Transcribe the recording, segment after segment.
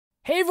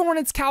Hey everyone,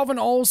 it's Calvin,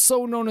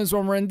 also known as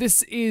Romer, and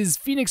this is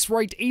Phoenix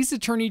Wright Ace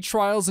Attorney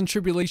Trials and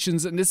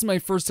Tribulations, and this is my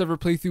first ever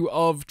playthrough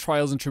of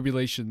Trials and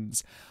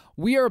Tribulations.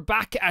 We are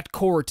back at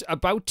court,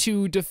 about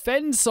to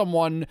defend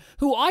someone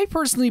who I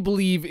personally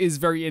believe is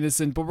very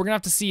innocent, but we're gonna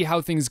have to see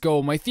how things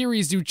go. My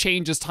theories do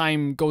change as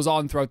time goes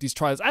on throughout these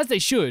trials, as they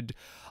should.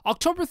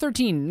 October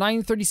 13,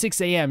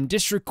 9:36 a.m.,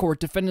 District Court,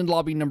 Defendant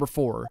Lobby number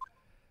 4.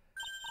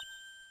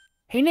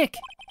 Hey Nick.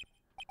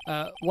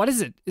 What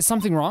is it? Is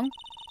something wrong?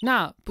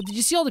 Nah, but did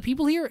you see all the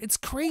people here? It's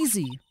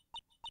crazy.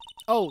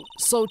 Oh,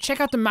 so check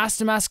out the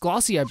mask-to-mask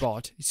glossy I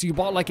bought. So you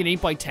bought like an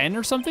 8x10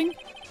 or something?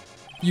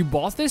 You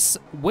bought this?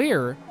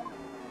 Where?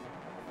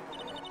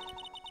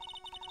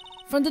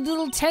 From the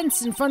little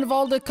tents in front of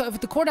all the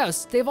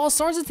courthouse. They have all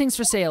sorts of things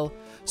for sale.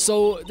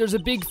 So there's a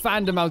big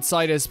fandom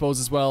outside, I suppose,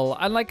 as well.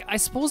 And like, I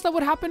suppose that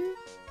would happen.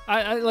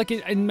 Like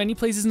in many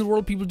places in the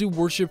world, people do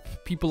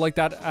worship people like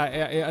that.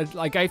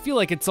 I feel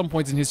like at some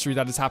points in history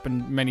that has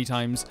happened many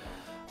times.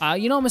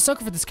 You know, I'm a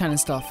sucker for this kind of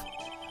stuff.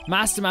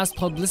 Mask-to-mask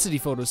publicity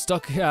photos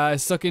stuck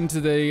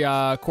into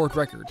the court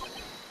record.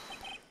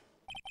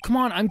 Come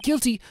on, I'm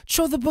guilty.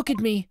 Throw the book at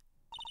me.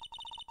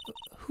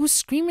 Who's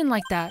screaming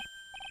like that?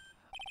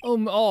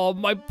 Oh,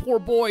 my poor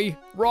boy.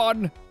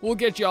 Ron, we'll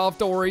get you off,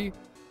 don't worry.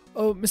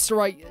 Oh, Mr.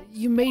 Wright,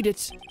 you made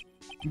it.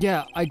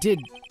 Yeah, I did.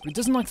 But it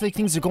doesn't look like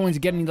things are going to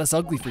get any less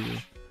ugly for you.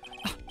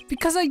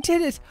 Because I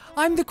did it.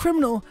 I'm the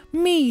criminal.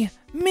 Me.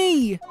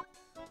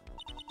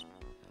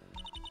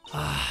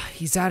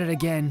 He's at it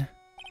again.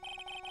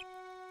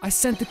 I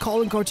sent the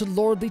calling card to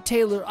Lordly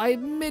Taylor, I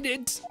admit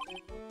it.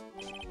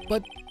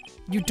 But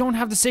you don't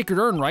have the sacred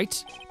urn,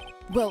 right?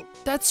 Well,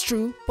 that's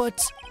true,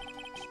 but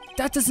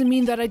that doesn't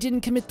mean that I didn't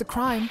commit the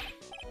crime.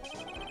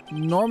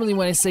 Normally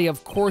when I say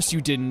of course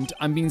you didn't,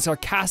 I'm being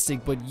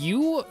sarcastic, but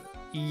you?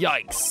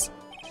 Yikes.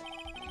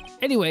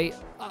 Anyway,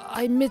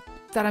 I admit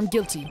that I'm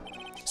guilty,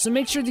 so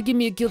make sure to give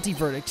me a guilty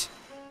verdict.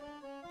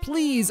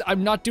 Please,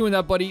 I'm not doing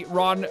that, buddy.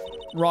 Ron,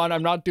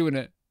 I'm not doing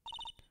it.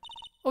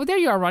 Oh, there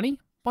you are, Ronnie.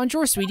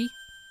 Bonjour, sweetie.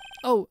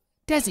 Oh,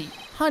 Desi,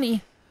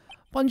 honey.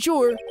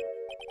 Bonjour.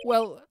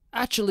 Well,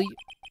 actually,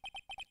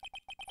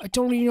 I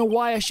don't really know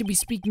why I should be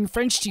speaking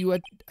French to you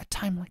at a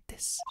time like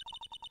this.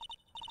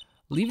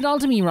 Leave it all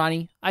to me,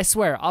 Ronnie. I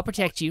swear, I'll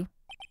protect you.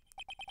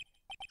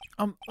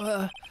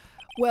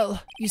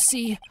 Well, you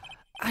see,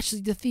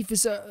 actually the thief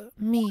is,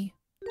 me.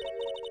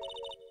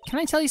 Can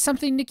I tell you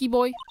something, Nicky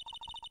boy?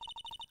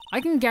 I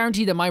can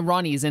guarantee that my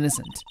Ronnie is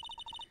innocent.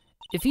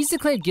 If he's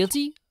declared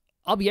guilty,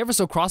 I'll be ever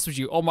so cross with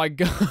you. Oh my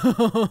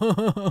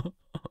god.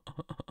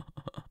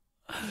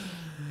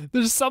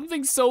 There's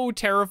something so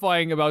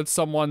terrifying about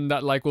someone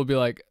that like will be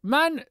like,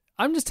 man,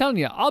 I'm just telling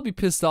you, I'll be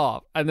pissed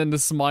off. And then the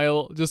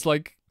smile just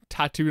like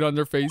tattooed on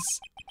their face.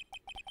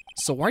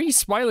 So why are you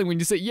smiling when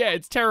you say, yeah,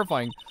 it's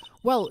terrifying?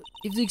 Well,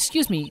 if you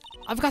excuse me,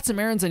 I've got some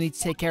errands I need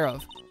to take care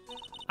of.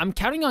 I'm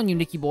counting on you,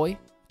 Nicky boy.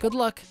 Good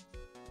luck.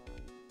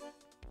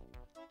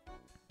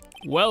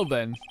 Well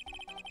then.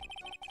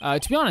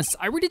 To be honest,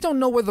 I really don't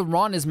know whether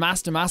Ron is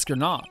mask-to-mask or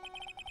not.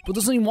 But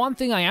there's only one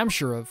thing I am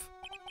sure of.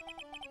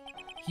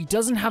 He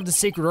doesn't have the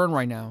sacred urn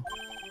right now.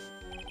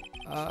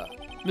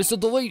 Mr.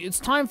 Delete,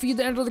 it's time for you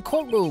to enter the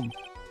courtroom.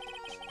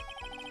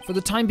 For the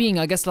time being,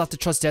 I guess I'll have to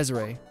trust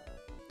Desiree.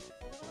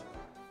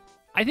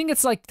 I think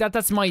it's like,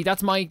 that's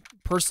my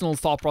personal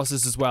thought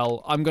process as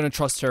well. I'm gonna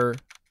trust her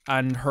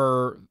and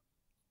her,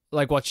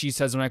 like what she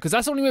says, because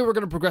that's the only way we're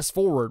gonna progress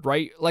forward,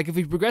 right? Like if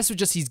we progress with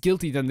just he's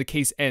guilty, then the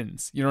case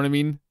ends. You know what I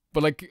mean?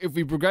 But like, if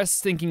we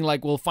progress thinking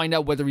like we'll find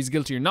out whether he's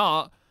guilty or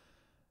not,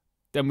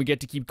 then we get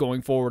to keep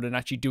going forward and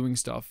actually doing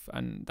stuff,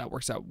 and that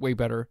works out way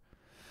better.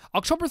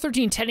 October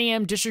 13, 10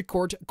 a.m. District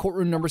Court,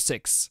 courtroom number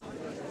 6.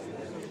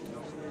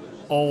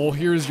 Oh,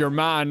 here's your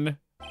man.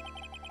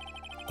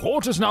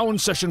 Court is now in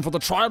session for the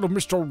trial of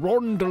Mr.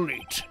 Ron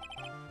Delete.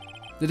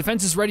 The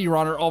defense is ready, Your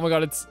Honor. Oh my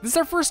god, this is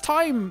our first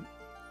time,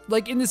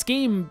 like, in this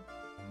game,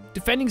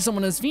 defending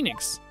someone as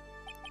Phoenix.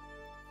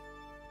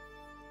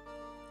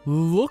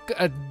 Look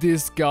at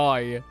this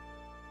guy.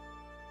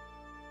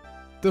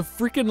 The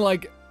freaking,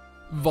 like,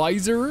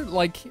 visor,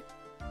 like,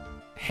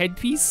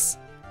 headpiece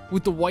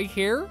with the white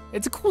hair.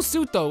 It's a cool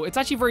suit, though. It's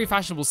actually a very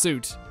fashionable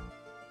suit.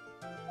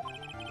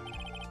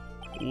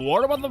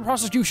 What about the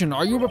prosecution?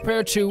 Are you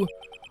prepared to...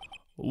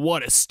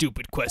 What a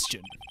stupid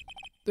question.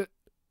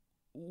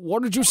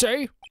 What did you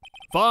say?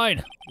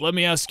 Fine. Let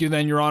me ask you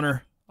then, Your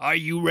Honor. Are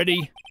you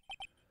ready?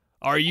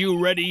 Are you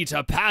ready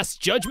to pass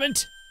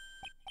judgment?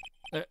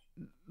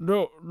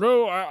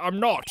 No, I'm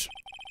not.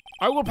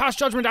 I will pass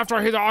judgment after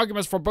I hear the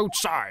arguments for both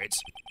sides.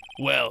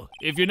 Well,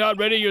 if you're not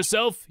ready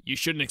yourself, you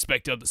shouldn't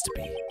expect others to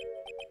be.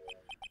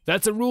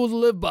 That's a rule to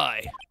live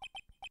by.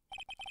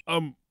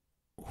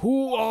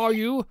 Who are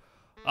you?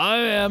 I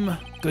am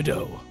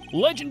Godot,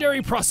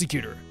 legendary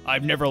prosecutor.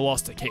 I've never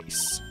lost a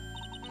case.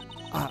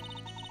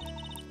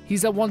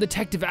 He's that one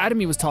Detective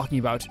Atomy was talking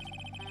about.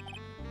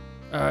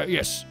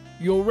 Yes,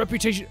 your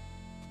reputation...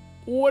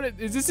 What,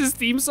 is this his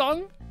theme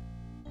song?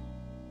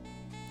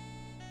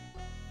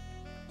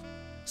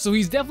 So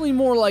he's definitely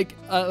more like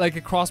a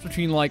cross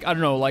between, like, I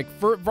don't know, like,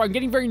 I'm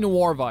getting very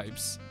noir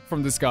vibes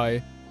from this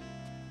guy.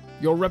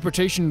 Your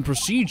reputation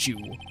precedes you.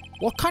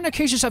 What kind of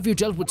cases have you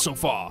dealt with so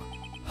far?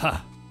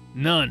 Ha,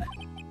 none.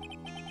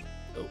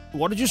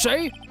 What did you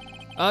say?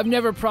 I've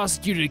never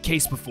prosecuted a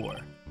case before.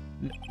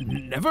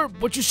 Never?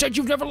 But you said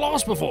you've never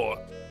lost before.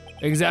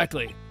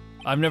 Exactly.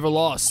 I've never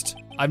lost.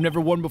 I've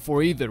never won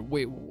before either.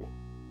 Wait,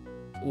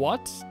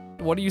 what?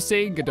 What are you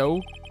saying,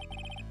 Godot?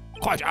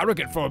 Quite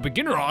arrogant for a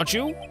beginner, aren't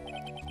you?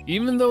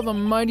 Even though the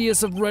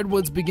mightiest of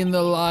redwoods begin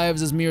their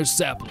lives as mere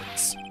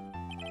saplings.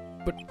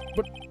 But,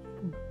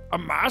 a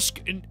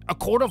mask in a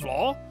court of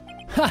law?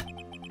 Ha!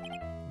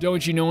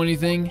 Don't you know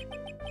anything?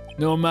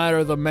 No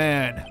matter the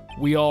man,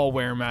 we all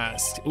wear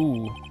masks.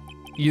 Ooh,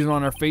 either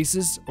on our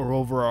faces or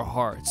over our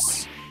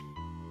hearts.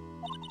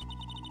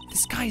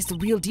 This guy's the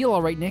real deal,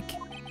 all right, Nick.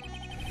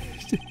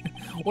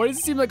 Why does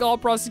it seem like all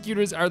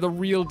prosecutors are the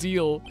real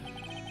deal?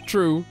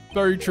 True,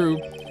 very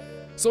true.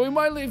 So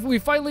we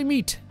finally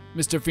meet,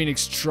 Mr.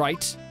 Phoenix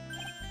Trite.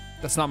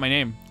 That's not my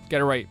name.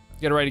 Get it right.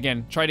 Get it right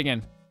again. Try it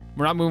again.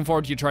 We're not moving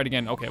forward till you try it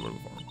again. Okay, we're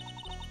moving forward.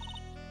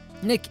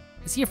 Nick,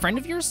 is he a friend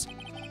of yours?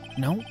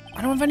 No,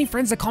 I don't have any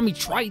friends that call me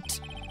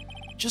Trite.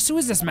 Just who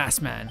is this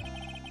masked man?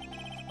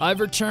 I've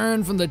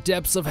returned from the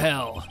depths of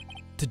hell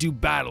to do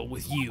battle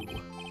with you.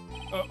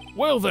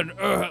 Well then,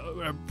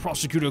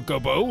 Prosecutor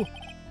Gobo.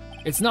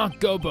 It's not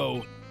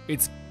Gobo,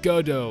 it's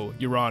Godot,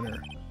 Your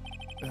Honor.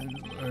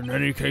 In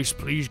any case,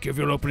 please give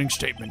your opening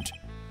statement.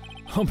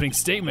 Opening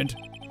statement?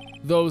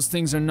 Those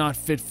things are not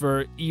fit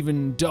for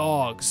even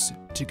dogs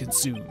to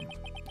consume.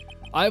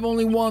 I have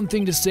only one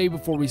thing to say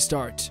before we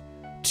start.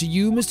 To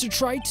you, Mr.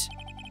 Trite?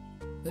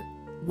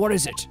 What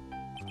is it?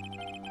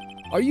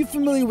 Are you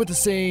familiar with the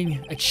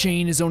saying, a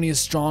chain is only as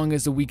strong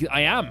as the weakest?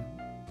 I am.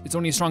 It's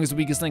only as strong as the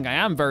weakest link. I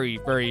am very,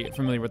 very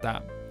familiar with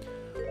that.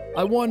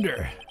 I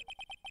wonder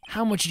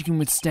how much you can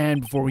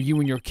withstand before you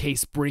and your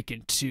case break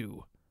in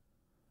two.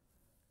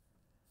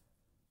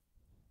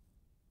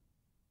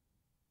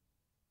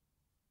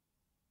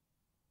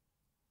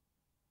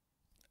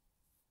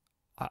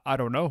 I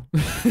don't know.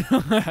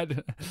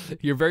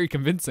 You're very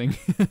convincing.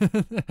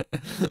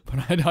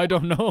 But I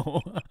don't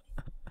know.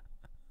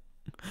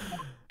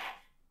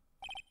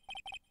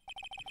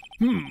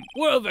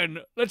 Well then,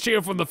 let's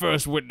hear from the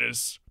first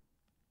witness.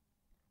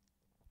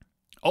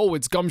 Oh,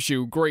 it's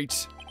Gumshoe.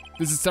 Great.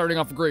 This is starting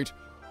off great.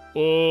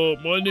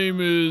 My name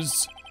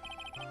is...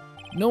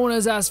 No one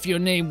has asked for your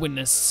name,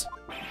 witness.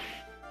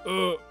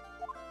 The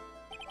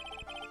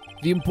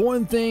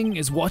important thing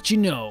is what you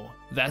know,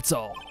 that's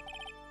all.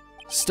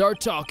 Start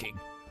talking.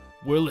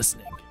 We're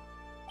listening.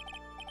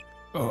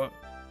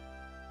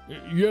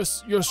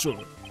 Yes, sir.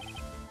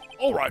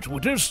 Alright,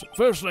 witness,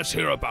 first let's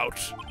hear about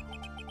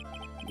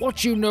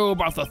what you know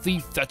about the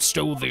thief that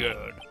stole the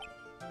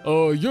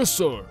urn. Yes,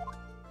 sir.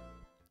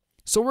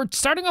 So we're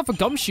starting off with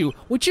Gumshoe,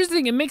 which is the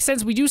thing, it makes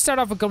sense. We do start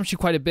off with Gumshoe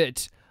quite a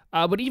bit.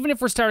 But even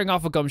if we're starting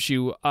off with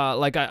Gumshoe,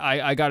 like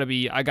I gotta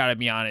be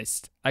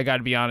honest.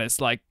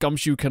 Like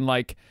Gumshoe can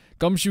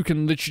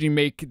literally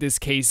make this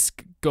case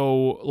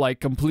go like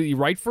completely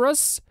right for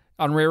us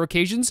on rare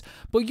occasions.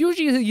 But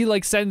usually he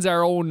like sends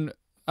our own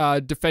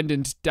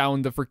defendant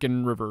down the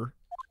freaking river.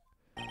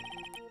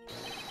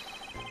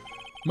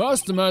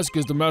 Master Mask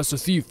is the master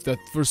thief that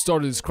first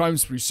started his crime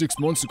spree 6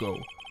 months ago.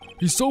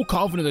 He's so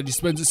confident that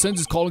he sends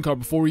his calling card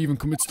before he even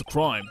commits the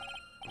crime.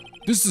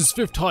 This is his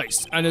 5th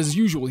heist, and as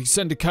usual, he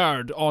sent a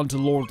card on to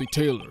Lord the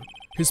Tailor.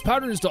 His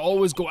pattern is to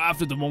always go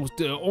after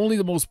only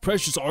the most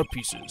precious art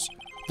pieces.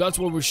 That's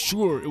why we're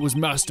sure it was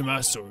Master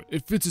Master.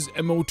 It fits his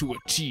MO to a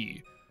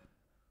T.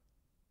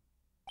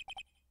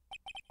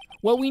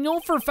 Well, we know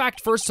for a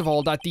fact, first of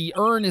all, that the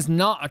urn is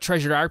not a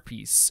treasured art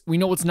piece. We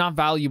know it's not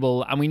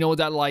valuable, and we know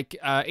that, like,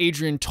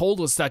 Adrian told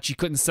us that she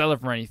couldn't sell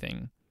it for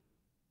anything.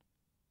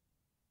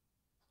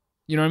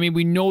 You know what I mean?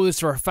 We know this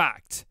for a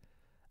fact.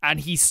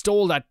 And he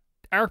stole that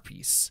art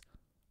piece,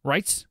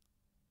 right?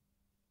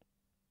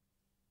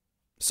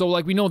 So,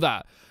 like, we know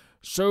that.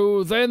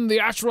 So, then the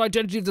actual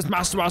identity of this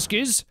Master Mask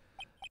is...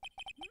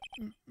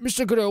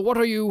 Mr. Godot, what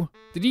are you...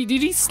 Did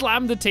he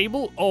slam the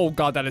table? Oh,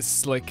 God, that is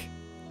slick.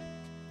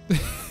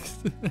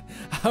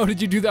 How did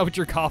you do that with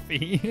your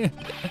coffee?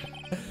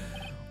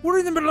 We're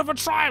in the middle of a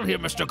trial here,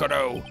 Mr.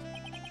 Godot.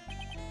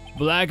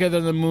 Blacker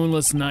than the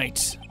moonless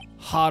night.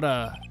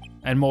 Hotter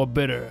and more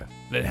bitter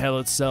than hell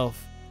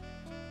itself.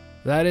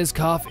 That is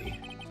coffee.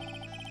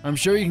 I'm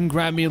sure you can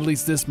grant me at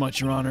least this much,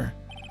 Your Honor.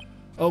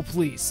 Oh,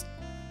 please,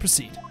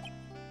 proceed.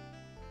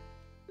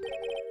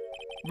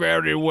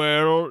 Very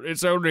well.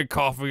 It's only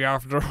coffee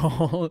after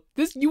all.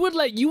 You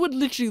would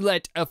literally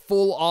let a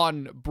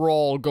full-on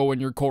brawl go in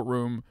your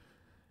courtroom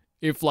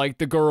if, like,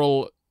 the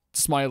girl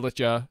smiled at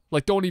you.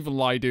 Like, don't even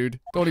lie,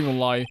 dude. Don't even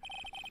lie.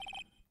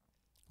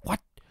 What?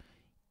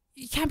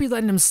 You can't be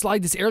letting him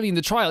slide this early in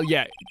the trial.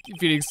 Yeah,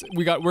 Phoenix,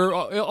 we're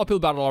uphill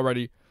battle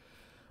already.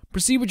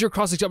 Proceed with your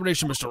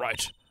cross-examination, Mr.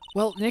 Wright.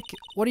 Well, Nick,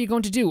 what are you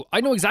going to do?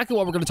 I know exactly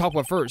what we're going to talk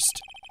about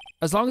first.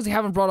 As long as they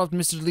haven't brought up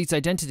Mr. Delete's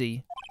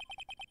identity,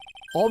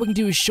 all we can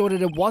do is show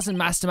that it wasn't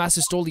Master Master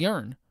who stole the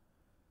urn.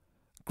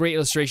 Great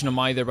illustration of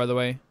Mai there, by the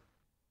way.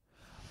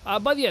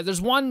 But yeah,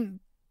 there's one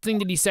thing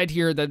that he said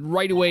here that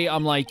right away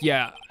I'm like,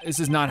 yeah, this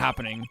is not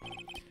happening.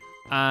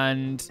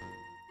 And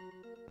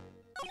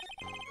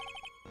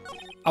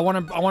I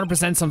want to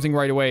present something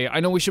right away. I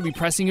know we should be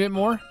pressing a bit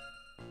more.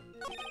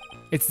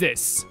 It's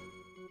this.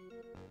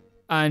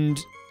 And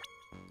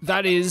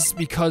that is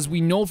because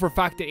we know for a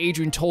fact that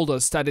Adrian told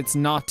us that it's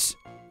not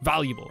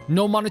valuable.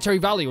 No monetary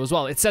value as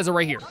well. It says it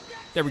right here.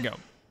 There we go.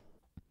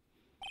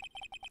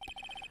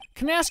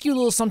 Can I ask you a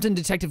little something,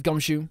 Detective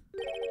Gumshoe?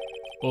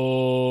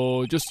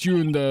 Just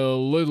hearing the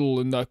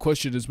little in that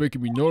question is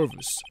making me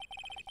nervous.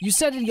 You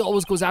said that he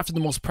always goes after the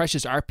most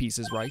precious art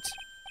pieces, right?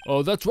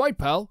 Oh, that's right,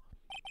 pal.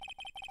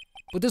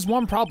 But there's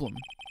one problem.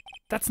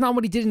 That's not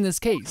what he did in this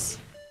case.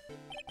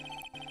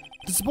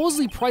 The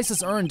supposedly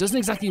priceless urn doesn't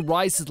exactly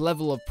rise to the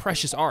level of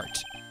precious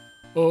art.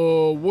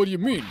 What do you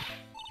mean?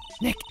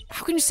 Nick,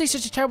 how can you say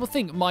such a terrible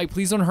thing? Mike,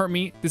 please don't hurt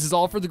me. This is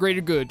all for the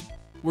greater good.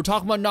 We're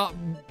talking about not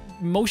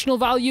emotional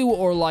value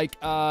or like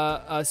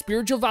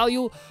spiritual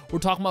value. We're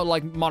talking about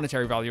like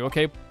monetary value,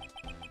 okay?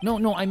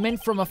 No, I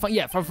meant from a from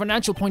a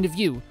financial point of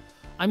view.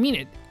 I mean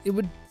it. It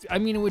would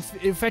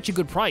fetch a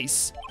good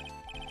price.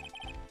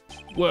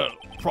 Well,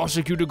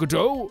 Prosecutor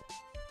Godot,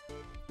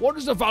 what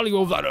is the value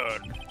of that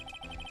urn?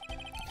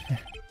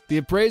 The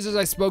appraisers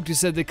I spoke to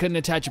said they couldn't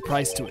attach a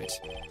price to it,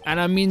 and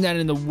I mean that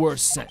in the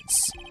worst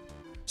sense.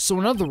 So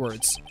in other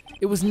words,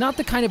 it was not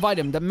the kind of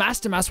item that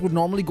Master Mask would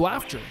normally go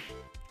after.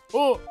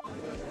 Oh!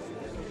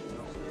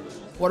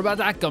 What about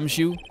that,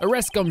 Gumshoe?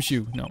 Arrest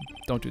Gumshoe. No,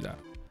 don't do that.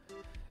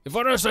 If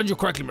I understand you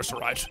correctly, Mr.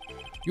 Wright,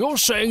 you're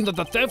saying that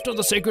the theft of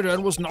the sacred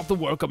urn was not the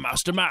work of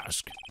Master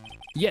Mask.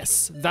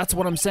 Yes, that's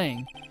what I'm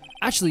saying.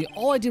 Actually,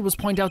 all I did was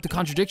point out the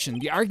contradiction.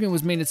 The argument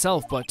was made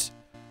itself, but...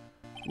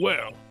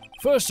 Well,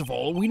 first of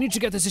all, we need to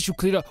get this issue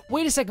cleared up.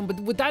 Wait a second, but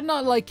would that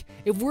not, like...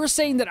 If we're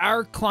saying that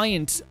our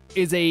client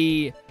is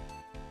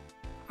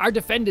our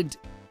defendant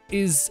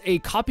is a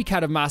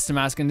copycat of Master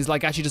Mask and is,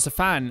 like, actually just a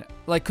fan,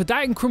 like, could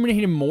that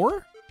incriminate him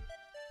more?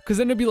 Because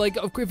then it'd be like,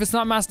 if it's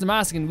not Master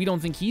Mask and we don't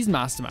think he's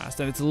Master Mask,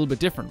 then it's a little bit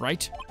different,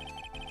 right?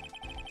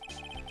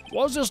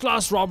 Was this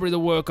last robbery the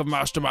work of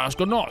Master Mask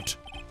or not?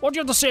 What do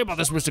you have to say about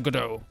this, Mr.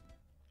 Godot?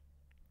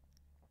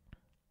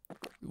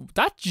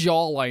 That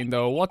jawline,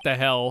 though, what the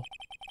hell?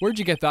 Where'd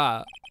you get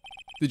that?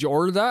 Did you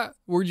order that?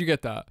 Where'd you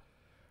get that?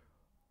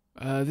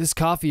 This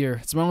coffee here,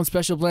 it's my own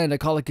special blend. I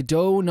call it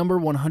Godot number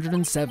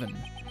 107.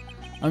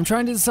 I'm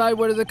trying to decide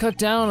whether to cut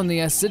down on the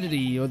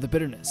acidity or the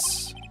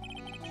bitterness.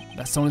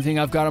 That's the only thing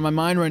I've got on my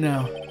mind right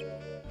now.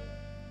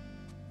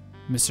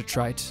 Mr.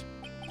 Trite.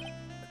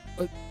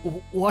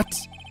 What?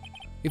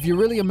 If you're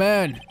really a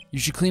man, you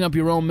should clean up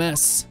your own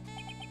mess.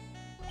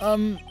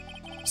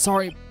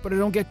 Sorry, but I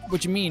don't get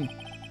what you mean.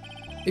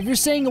 If you're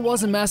saying it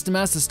wasn't Master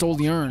Mask that stole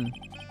the urn,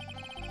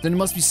 then it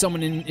must be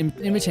someone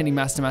imitating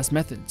Master Mask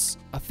methods.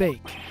 A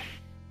fake.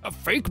 A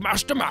fake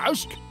Master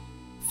Mask?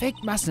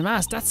 Fake Master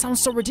Mask? That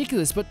sounds so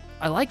ridiculous, but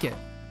I like it.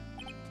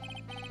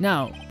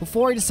 Now,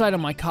 before I decide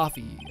on my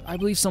coffee, I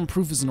believe some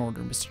proof is in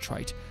order, Mr.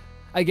 Trite.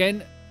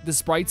 Again, the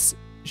sprites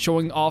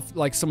showing off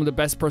like some of the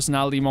best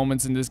personality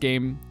moments in this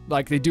game.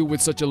 Like they do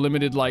with such a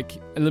limited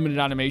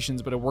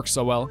animations, but it works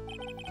so well.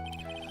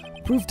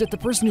 Proof that the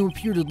person who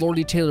appeared at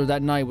Lordy Taylor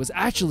that night was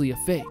actually a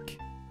fake.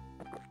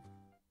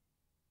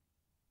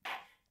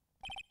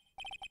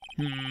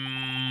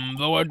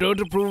 Though I don't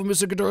approve of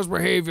Mr. Godot's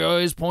behavior,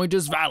 his point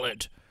is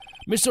valid.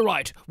 Mr.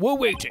 Wright, we're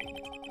waiting.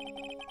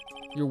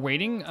 You're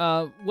waiting?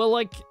 Well,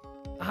 like,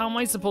 how am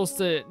I supposed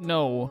to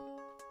know?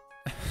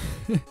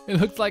 It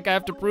looks like I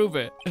have to prove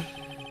it.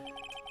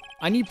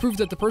 I need proof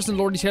that the person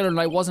Lordy Taylor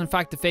tonight was in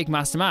fact the fake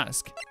Master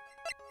Mask.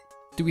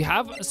 Do we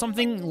have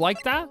something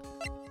like that?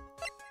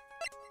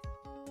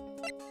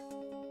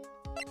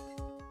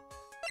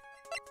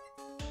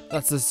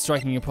 That's a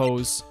striking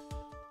pose.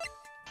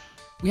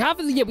 We have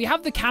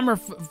the camera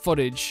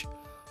footage.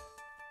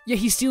 Yeah,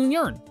 he's stealing the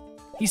urn.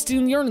 He's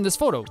stealing the urn in this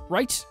photo,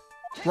 right?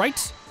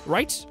 Right?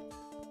 Right?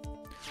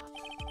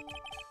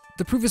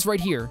 The proof is right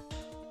here.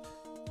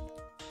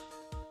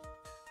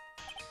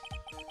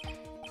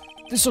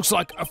 This looks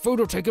like a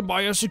photo taken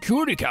by a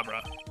security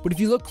camera. But if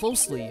you look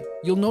closely,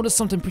 you'll notice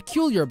something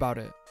peculiar about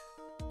it.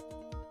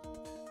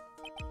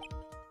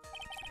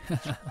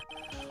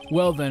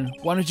 Well then,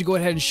 why don't you go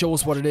ahead and show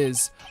us what it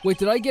is? Wait,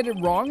 did I get it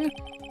wrong?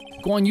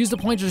 Go on, use the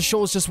pointer to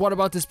show us just what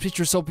about this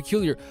picture is so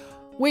peculiar.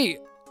 Wait,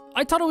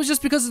 I thought it was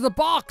just because of the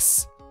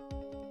box.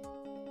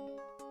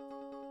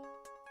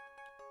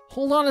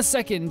 Hold on a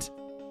second.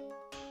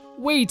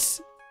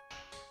 Wait.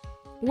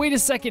 Wait a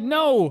second,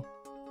 no.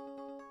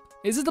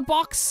 Is it the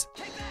box?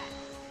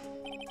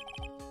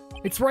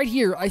 It's right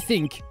here, I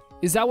think.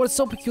 Is that what's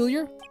so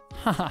peculiar?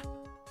 Haha,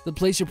 the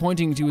place you're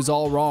pointing to is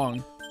all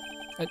wrong.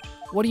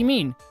 What do you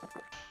mean?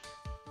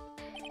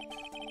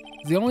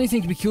 The only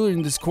thing peculiar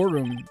in this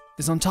courtroom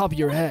is on top of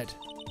your head.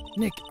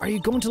 Nick, are you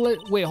going to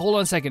let... Wait, hold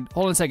on a second.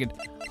 Hold on a second.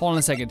 Hold on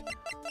a second.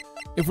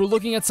 If we're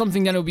looking at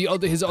something, then it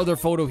would be his other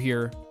photo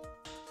here.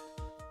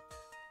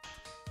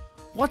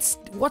 What's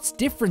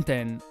different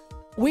then?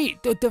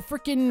 Wait, the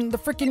frickin'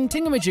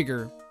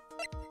 thingamajigger.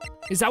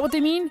 Is that what they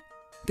mean?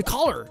 The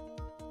collar.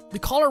 the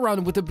collar around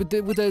him with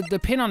the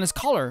pin on his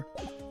collar.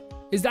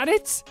 Is that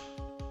it?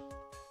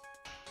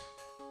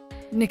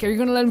 Nick, are you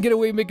gonna let him get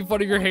away making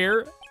fun of your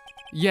hair?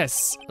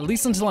 Yes, at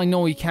least until I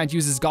know he can't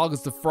use his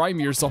goggles to fry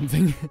me or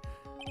something.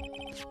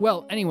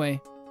 Well,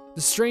 anyway, there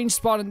is a strange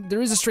spot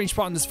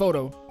in this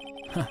photo.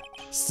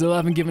 Still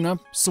haven't given up?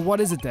 So what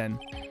is it then?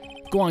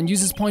 Go on,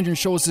 use this pointer and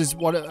show us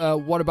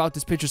what about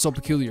this picture so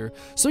peculiar.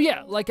 So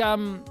yeah, like,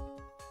 I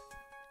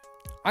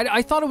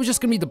thought it was just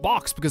gonna be the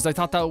box because I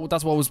thought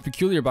that's what was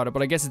peculiar about it,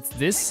 but I guess it's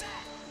this.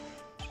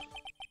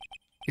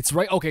 It's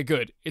right, okay,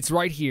 good. It's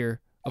right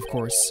here, of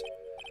course.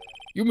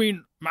 You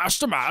mean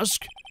Master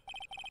Mask?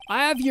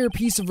 I have here a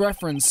piece of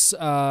reference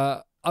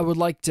I would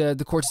like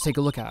the court to take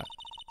a look at.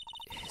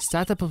 Is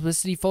that the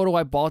publicity photo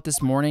I bought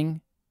this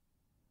morning?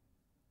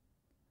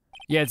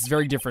 Yeah, it's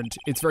very different.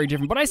 It's very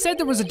different. But I said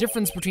there was a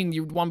difference between the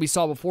one we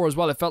saw before as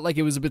well. It felt like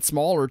it was a bit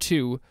smaller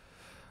too.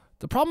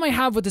 The problem I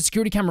have with the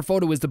security camera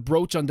photo is the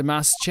brooch on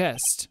Damask's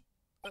chest.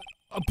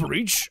 A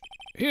breach?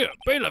 Here,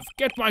 bailiff,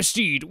 get my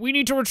steed. We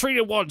need to retreat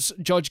at once.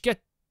 Judge,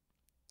 get...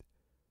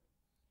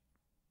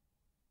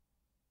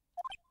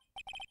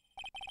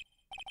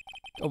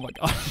 Oh my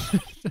god.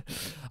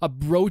 A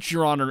brooch,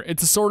 Your Honor.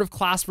 It's a sort of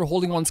clasp for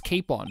holding one's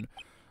cape on.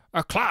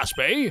 A clasp,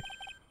 eh?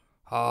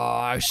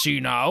 Ah, I see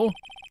now.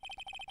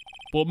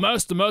 But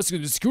Master Mask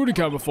in the security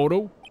camera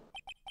photo.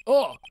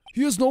 Oh,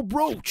 he has no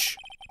brooch.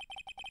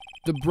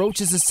 The brooch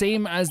is the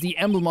same as the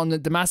emblem on the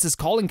Damask's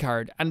calling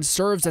card and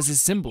serves as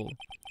his symbol.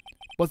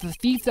 But the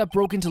thief that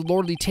broke into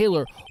Lordly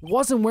Taylor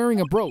wasn't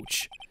wearing a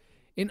brooch.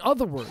 In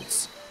other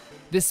words,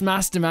 this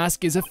Master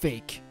Mask is a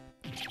fake.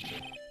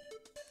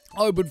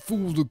 I've been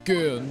fooled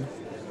again.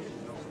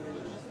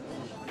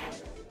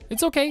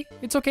 It's okay.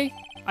 It's okay.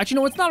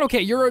 Actually, no, it's not okay.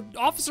 You're an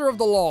officer of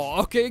the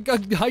law, okay?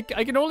 I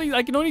can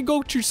only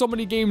go through so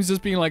many games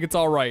just being like, it's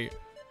alright.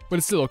 But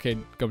it's still okay,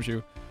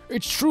 Gumshoe.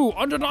 It's true,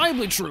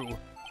 undeniably true.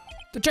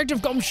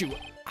 Detective Gumshoe,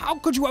 how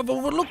could you have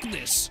overlooked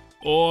this?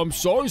 Oh, I'm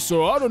sorry,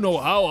 sir. I don't know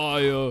how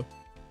I,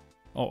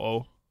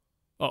 Uh-oh.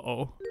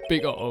 Uh-oh.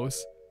 Big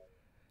uh-ohs.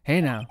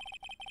 Hey now.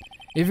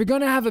 If you're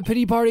gonna have a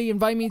pity party,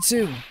 invite me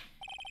too.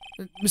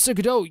 Mr.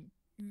 GODOT,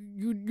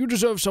 you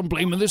deserve some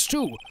blame in this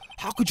too.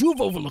 How could you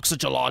have overlooked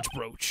such a large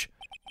brooch?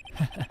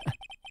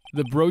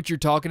 The brooch you're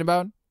talking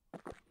about?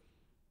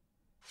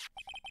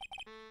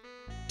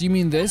 Do you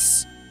mean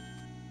this?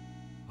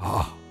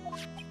 Ah.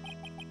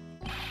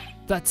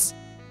 That's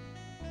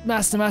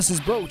Master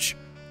Master's brooch.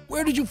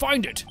 Where did you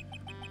find it?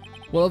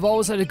 Well, I've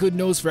always had a good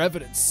nose for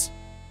evidence.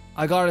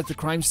 I got it at the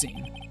crime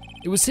scene.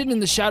 It was hidden in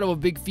the shadow of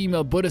a big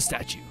female Buddha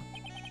statue.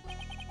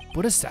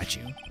 Buddha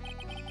statue?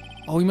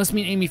 Oh, he must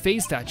mean Amy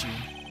Faye's statue.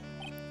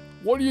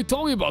 What are you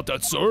telling me about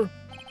that, sir?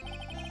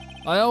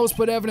 I always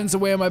put evidence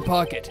away in my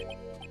pocket.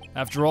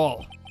 After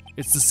all,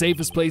 it's the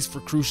safest place for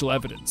crucial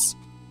evidence.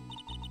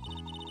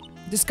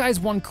 This guy's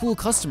one cool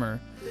customer.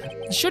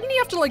 Shouldn't he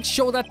have to like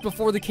show that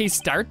before the case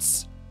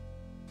starts?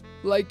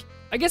 Like,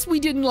 I guess we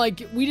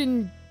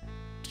didn't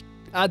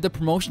add the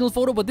promotional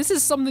photo, but this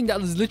is something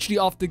that is literally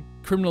off the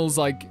criminal's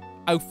like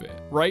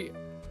outfit, right?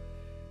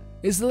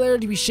 It's the air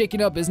to be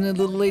shaken up, isn't it,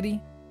 little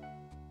lady?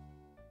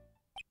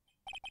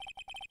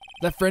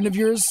 That friend of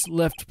yours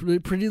left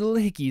pretty little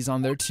hickeys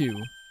on there too.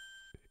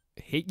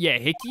 Yeah,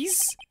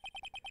 hickeys?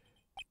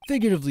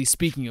 Figuratively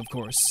speaking, of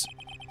course.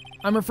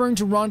 I'm referring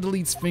to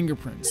Rondelite's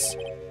fingerprints.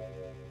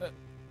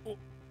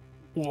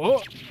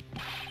 What?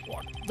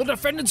 What? The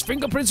defendant's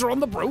fingerprints are on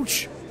the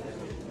brooch?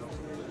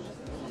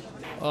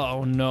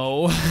 Oh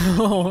no.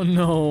 Oh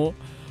no.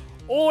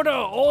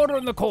 Order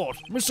in the court.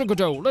 Mr.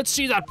 GODOT, let's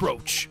see that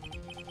brooch.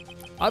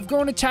 I've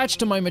grown attached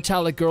to my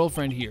metallic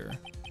girlfriend here.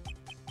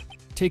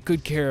 Take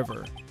good care of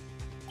her.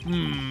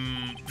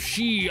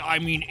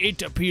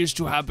 It appears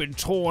to have been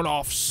torn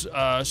off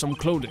some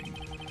clothing.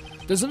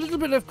 There's a little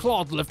bit of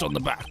cloth left on the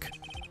back.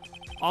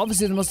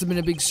 Obviously, there must have been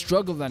a big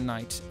struggle that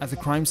night at the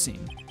crime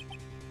scene.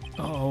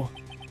 Uh-oh.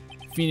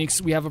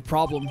 Phoenix, we have a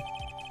problem.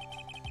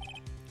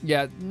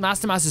 Yeah,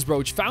 Master Master's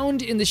brooch.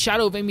 Found in the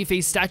shadow of Amy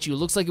Faye's statue.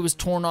 Looks like it was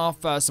torn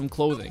off some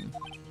clothing.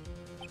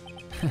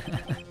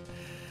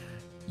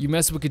 You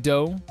mess with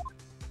GODOT?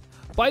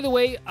 By the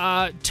way,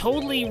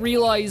 totally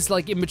realized,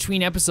 like, in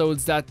between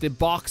episodes that the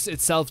box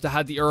itself that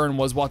had the urn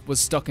was what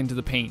was stuck into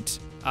the paint.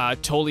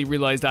 Totally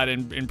realized that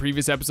in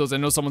previous episodes. I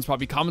know someone's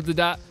probably commented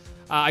that.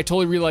 I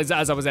totally realized that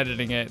as I was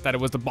editing it, that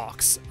it was the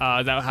box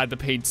that had the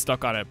paint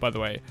stuck on it, by the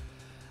way.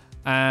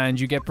 And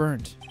you get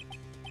burned.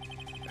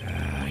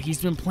 He's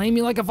been playing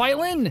me like a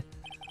violin.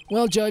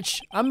 Well,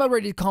 Judge, I'm about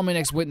ready to call my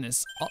next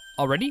witness.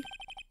 Already?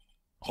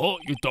 Oh,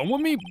 you done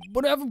with me?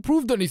 But I haven't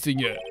proved anything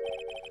yet.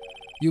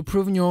 You've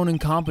proven your own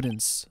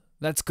incompetence.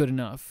 That's good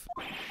enough.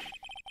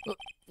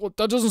 Well,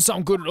 that doesn't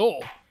sound good at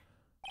all.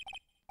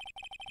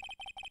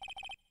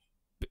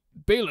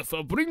 Bailiff,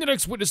 bring the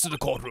next witness to the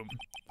courtroom.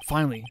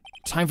 Finally,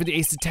 time for the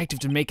ace detective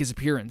to make his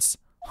appearance.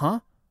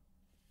 Huh?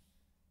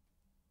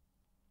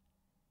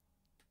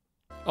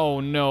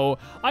 Oh no.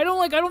 I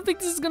don't think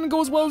this is gonna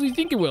go as well as you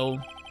think it will.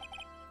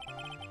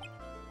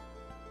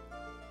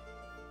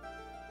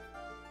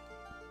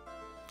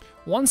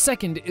 One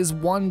second is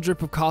one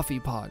drip of coffee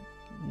pot.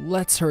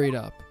 Let's hurry it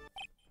up.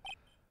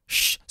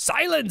 Shh!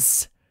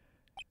 Silence!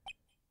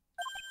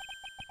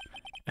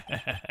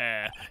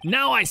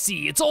 Now I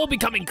see, it's all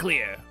becoming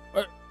clear.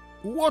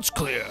 What's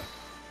clear?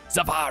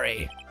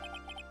 Safari.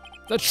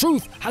 The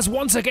truth has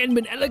once again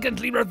been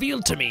elegantly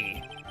revealed to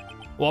me.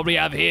 What we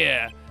have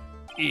here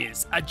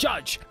is a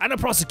judge and a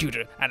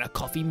prosecutor and a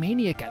coffee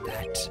maniac at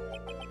that.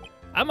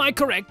 Am I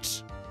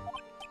correct?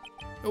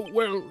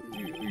 Well,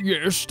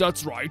 yes,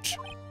 that's right.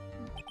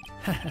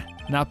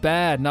 Not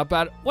bad, not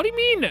bad. What do you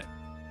mean?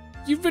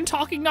 You've been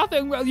talking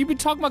nothing. Well, you've been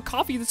talking about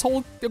coffee this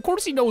whole... Of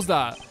course he knows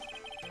that.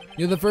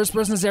 You're the first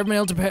person that's ever been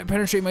able to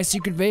penetrate my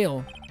secret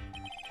veil.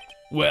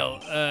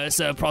 Well,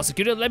 Sir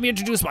Prosecutor, let me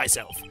introduce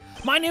myself.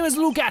 My name is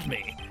Luke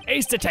Atme,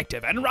 ace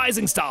detective and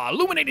rising star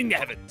illuminating the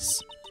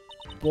heavens.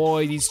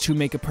 Boy, these two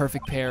make a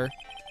perfect pair.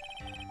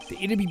 They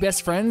either be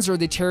best friends or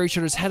they tear each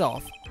other's head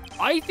off.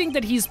 I think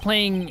that he's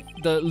playing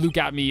the Luke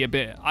Atme a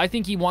bit. I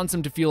think he wants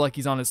him to feel like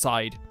he's on his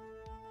side.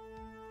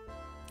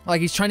 Like,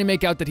 he's trying to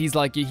make out that he's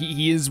like,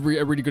 he is a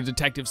really good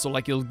detective, so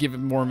like he'll give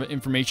him more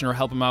information or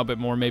help him out a bit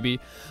more maybe.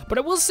 But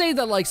I will say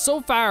that like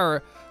so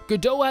far,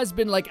 GODOT has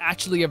been like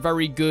actually a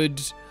very good,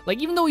 like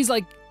even though he's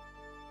like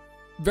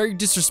very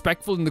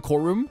disrespectful in the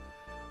courtroom,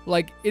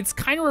 like it's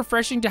kind of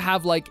refreshing to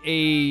have like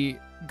a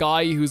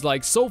guy who's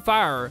like so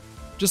far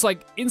just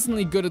like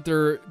instantly good at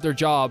their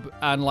job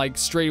and like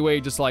straight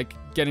away just like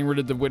getting rid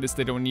of the witness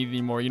they don't need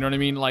anymore. You know what I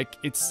mean? Like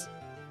it's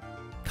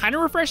kind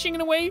of refreshing in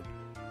a way.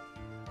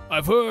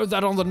 I've heard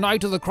that on the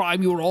night of the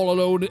crime you were all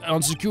alone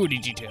on security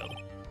detail.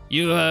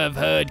 You have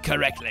heard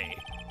correctly.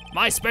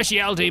 My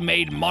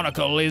specialty-made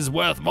monocle is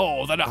worth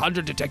more than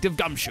 100 Detective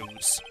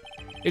Gumshoes.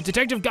 If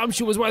Detective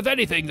Gumshoe was worth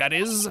anything, that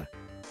is...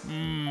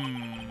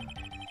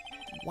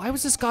 Why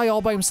was this guy all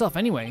by himself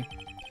anyway?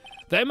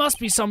 There must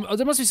be some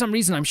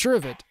reason, I'm sure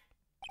of it.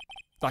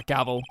 That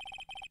gavel.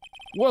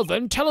 Well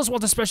then, tell us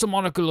what the special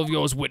monocle of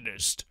yours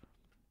witnessed.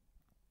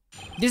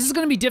 This is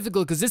gonna be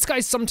difficult because this guy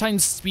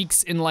sometimes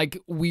speaks in like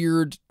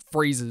weird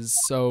phrases,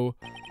 so...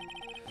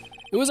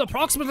 It was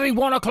approximately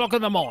 1 o'clock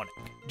in the morning,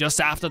 just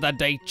after the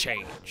date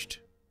changed.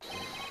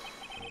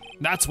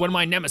 That's when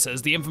my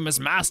nemesis, the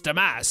infamous Master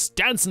Mass,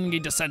 dancingly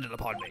descended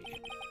upon me.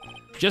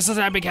 Just as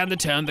I began to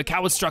turn, the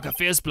coward struck a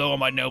fierce blow on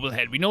my noble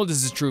head. We know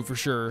this is true for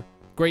sure.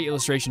 Great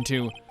illustration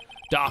too.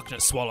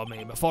 Darkness swallowed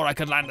me before I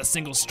could land a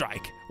single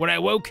strike. When I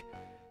woke,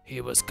 he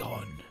was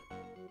gone.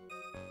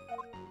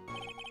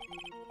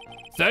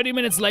 30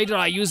 minutes later,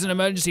 I used an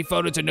emergency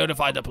photo to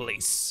notify the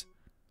police.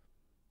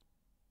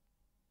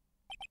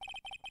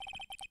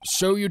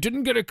 So you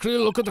didn't get a clear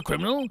look at the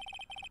criminal?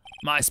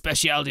 My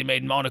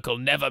specialty-made monocle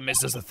never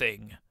misses a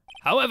thing.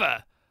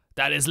 However,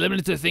 that is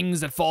limited to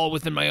things that fall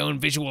within my own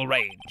visual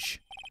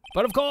range.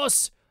 But of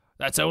course,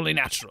 that's only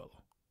natural.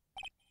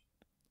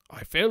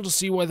 I fail to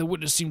see why the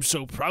witness seemed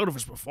so proud of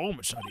his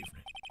performance that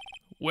evening.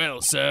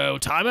 Well, so,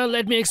 Timer,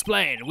 let me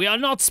explain. We are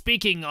not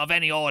speaking of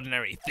any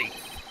ordinary thief,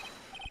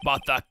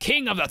 but the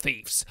king of the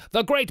thieves,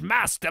 the great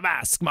Master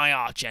Mask, my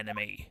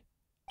arch-enemy.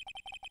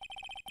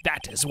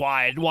 That is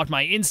what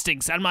my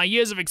instincts and my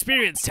years of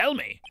experience tell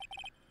me.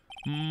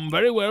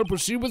 Very well,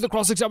 proceed with the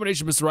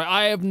cross-examination, Mr. Wright.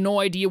 I have no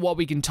idea what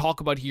we can talk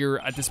about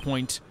here at this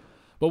point,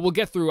 but we'll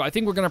get through. I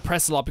think we're gonna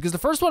press a lot, because the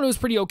first one was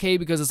pretty okay,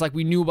 because it's like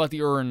we knew about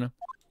the urn.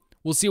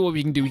 We'll see what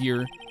we can do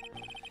here. It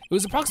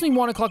was approximately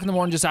 1 o'clock in the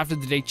morning just after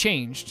the date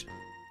changed.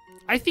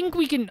 I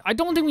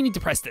don't think we need to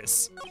press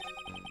this.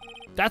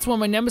 That's when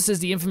my nemesis,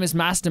 the infamous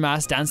Master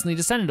Mass, dancingly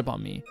descended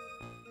upon me.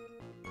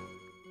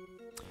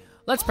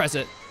 Let's press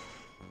it.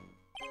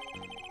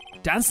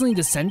 Dancingly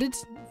descended?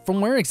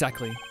 From where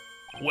exactly?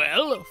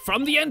 Well,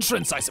 from the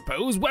entrance, I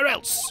suppose. Where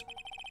else?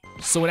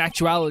 So in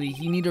actuality,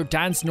 he neither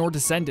danced nor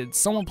descended.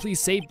 Someone please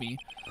save me.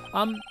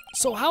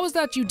 So how is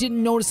that you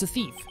didn't notice a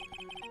thief?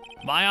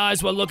 My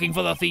eyes were looking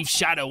for the thief's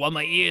shadow while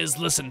my ears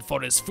listened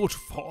for his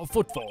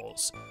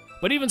footfalls.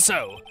 But even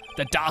so,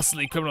 the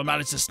dastardly criminal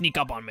managed to sneak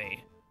up on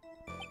me.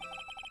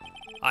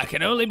 It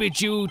can only be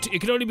due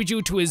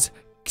to his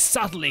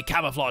subtly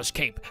camouflaged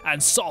cape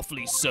and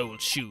softly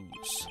soled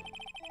shoes.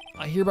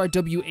 I hereby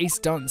W ace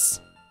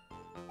dunce.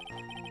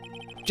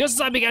 Just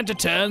as I began to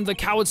turn, the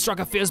coward struck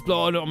a fierce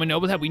blow on my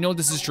noble head. We know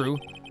this is true.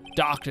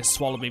 Darkness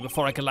swallowed me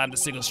before I could land a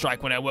single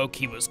strike. When I woke,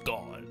 he was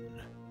gone.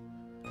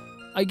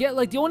 I get,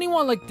 like, the only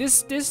one, like,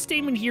 this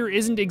statement here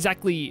isn't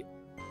exactly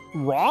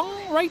wrong,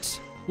 right?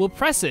 We'll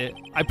press it.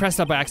 I pressed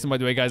that by accident, by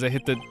the way, guys.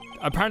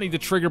 Apparently the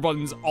trigger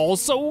buttons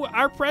also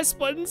are press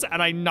buttons,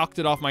 and I knocked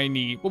it off my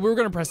knee. Well, we were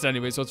gonna press it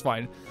anyway, so it's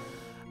fine.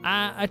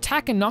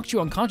 Attack and knocked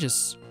you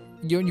unconscious.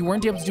 You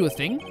weren't able to do a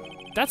thing?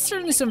 That's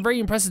certainly some very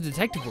impressive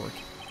detective work.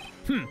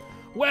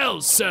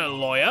 Well, sir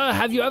lawyer,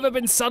 have you ever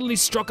been suddenly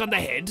struck on the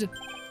head?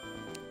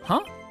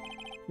 Huh?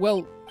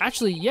 Well,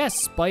 actually,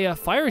 yes, by a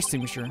fire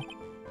extinguisher.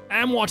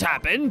 And what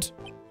happened?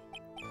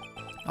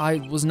 I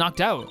was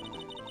knocked out.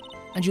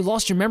 And you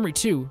lost your memory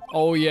too.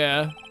 Oh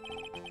yeah.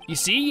 You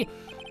see,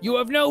 you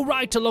have no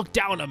right to look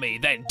down on me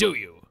then, do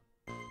you?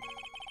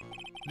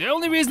 The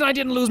only reason I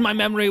didn't lose my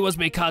memory was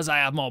because I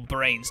have more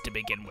brains to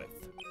begin with.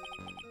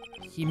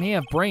 He may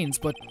have brains,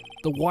 but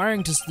The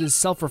wiring to the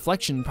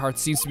self-reflection part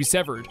seems to be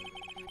severed.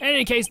 In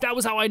any case, that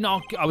was how I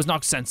was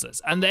knocked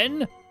senseless. And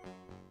then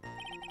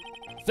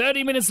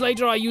 30 minutes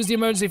later, I used the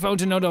emergency phone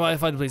to notify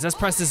the police. Let's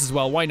press this as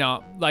well. Why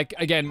not? Like,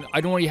 again,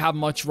 I don't really have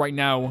much right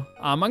now.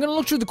 I'm gonna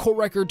look through the court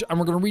record and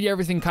we're gonna read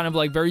everything kind of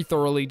like very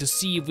thoroughly to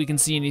see if we can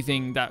see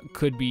anything that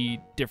could be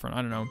different.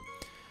 I don't know.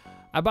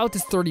 About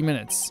this 30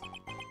 minutes.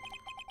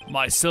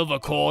 My silver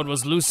cord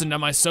was loosened and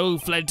my soul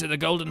fled to the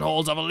golden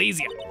halls of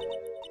Elysium.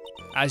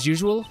 As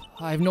usual,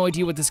 I have no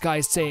idea what this guy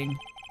is saying.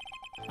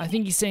 I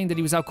think he's saying that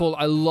he was out cold.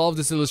 I love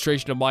this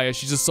illustration of Maya.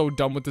 She's just so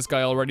done with this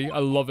guy already. I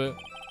love it.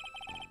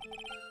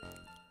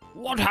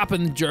 What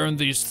happened during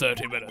these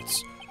 30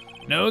 minutes?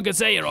 No one can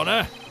say, Your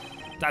Honor.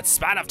 That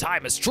span of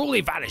time has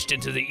truly vanished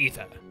into the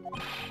ether.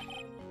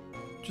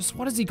 Just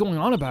what is he going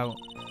on about?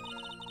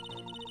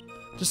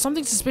 There's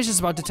something suspicious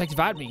about Detective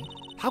Atme.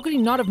 How could he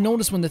not have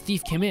noticed when the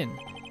thief came in?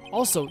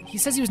 Also, he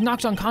says he was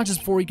knocked unconscious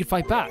before he could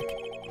fight back.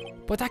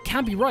 But that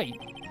can't be right.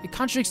 It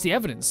contradicts the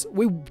evidence.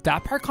 Wait,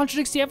 that part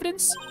contradicts the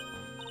evidence?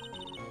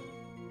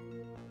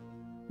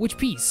 Which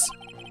piece?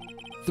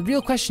 The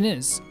real question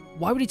is,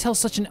 why would he tell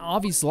such an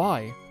obvious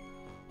lie?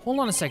 Hold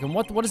on a second,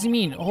 what does he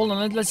mean? Hold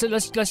on,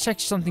 let's check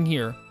something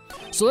here.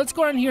 So let's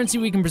go around here and see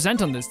what we can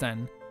present on this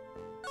then.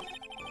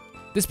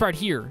 This part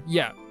here,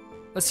 yeah.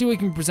 Let's see what we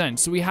can present.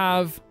 So we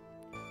have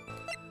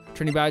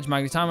Trinity badge,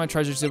 magnetoma,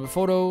 treasure exhibit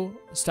photo,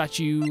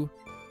 statue.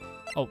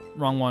 Oh,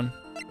 wrong one.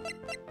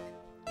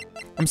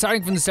 I'm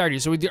starting from the start here.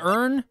 So with the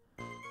urn,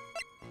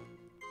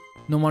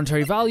 no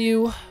monetary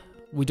value.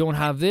 We don't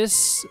have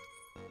this.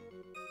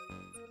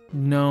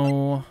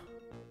 No.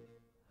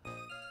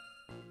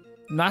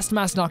 Master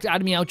Mask knocked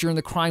Atme out during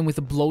the crime with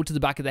a blow to the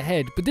back of the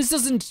head. But this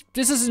doesn't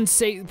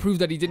prove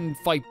that he didn't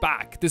fight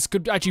back. This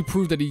could actually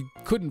prove that he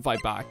couldn't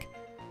fight back.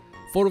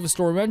 Photo of a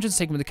store of entrance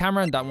taken with the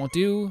camera, and that won't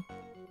do.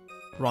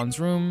 Ron's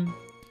room.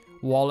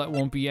 Wallet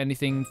won't be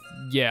anything.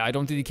 Yeah, I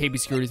don't think the KB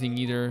security thing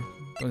either.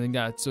 Don't think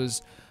that. So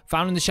it's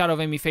found in the shadow of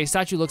Amy Faye's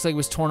statue. Looks like it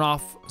was torn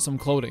off some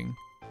clothing.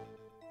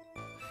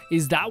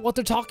 Is that what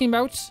they're talking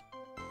about?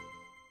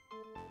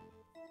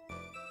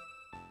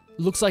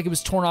 Looks like it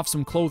was torn off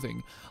some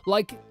clothing.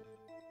 Like,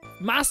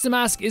 Master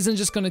Mask isn't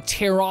just gonna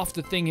tear off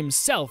the thing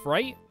himself,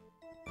 right?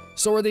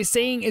 So are they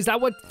saying, is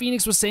that what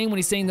Phoenix was saying when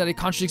he's saying that it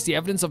contradicts the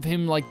evidence of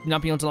him, like,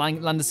 not being able to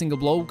land a single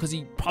blow? Because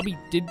he probably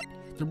did,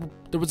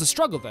 there was a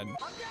struggle then.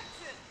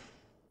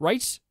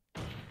 Right?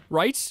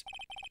 Right?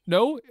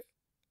 No?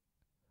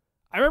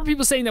 I remember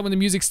people saying that when the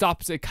music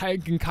stops, it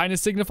can kind of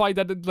signify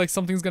that, like,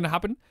 something's gonna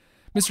happen.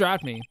 Mr.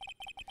 Atme,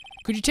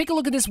 could you take a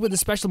look at this with a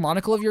special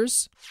monocle of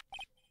yours?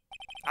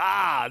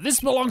 Ah, this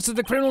belongs to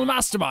the criminal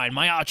mastermind,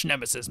 my arch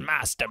nemesis,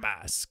 Master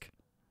Mask.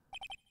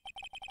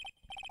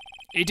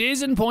 It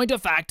is, in point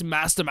of fact,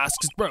 Master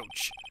Mask's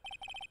brooch.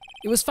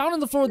 It was found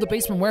on the floor of the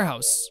basement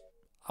warehouse.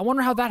 I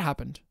wonder how that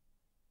happened.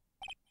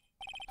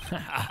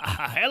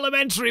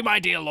 Elementary, my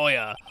dear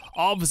lawyer.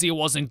 Obviously it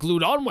wasn't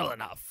glued on well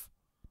enough.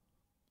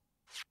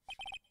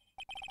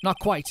 Not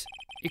quite.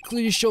 It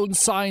clearly showed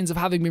signs of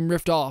having been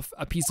ripped off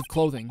a piece of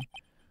clothing.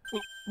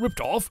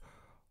 Ripped off?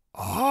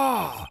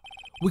 Ah!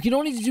 We can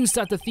only deduce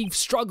that the thief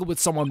struggled with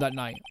someone that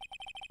night.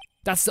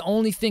 That's the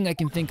only thing I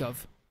can think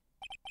of.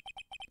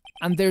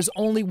 And there's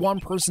only one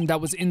person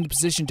that was in the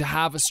position to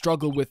have a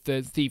struggle with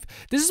the thief.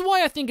 This is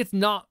why I think it's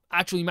not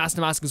actually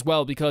Master Mask as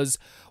well, because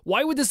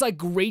why would this, like,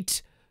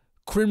 great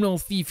criminal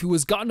thief who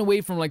has gotten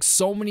away from, like,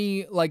 so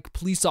many, like,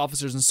 police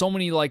officers and so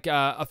many, like,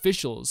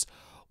 officials,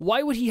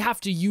 why would he have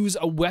to use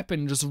a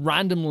weapon just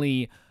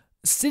randomly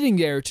sitting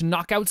there to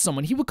knock out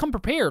someone? He would come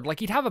prepared. Like,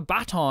 he'd have a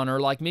baton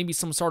or, like, maybe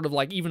some sort of,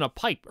 like, even a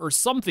pipe or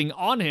something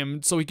on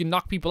him so he can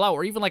knock people out,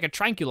 or even, like, a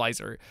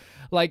tranquilizer.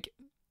 Like,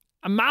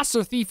 a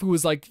master thief who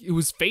was, like, who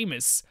was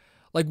famous,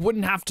 like,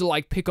 wouldn't have to,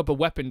 like, pick up a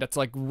weapon that's,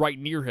 like, right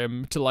near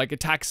him to, like,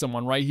 attack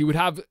someone, right? He would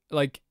have,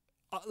 like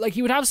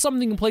he would have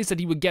something in place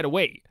that he would get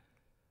away,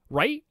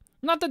 right?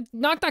 Not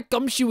that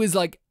Gumshoe is,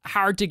 like,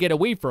 hard to get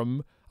away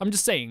from. I'm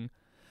just saying.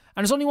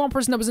 And there's only one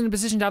person that was in a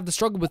position to have the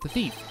struggle with the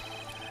thief.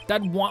 The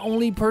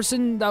only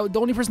person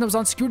that was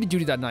on security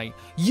duty that night.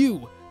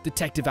 You,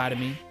 Detective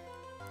Atme.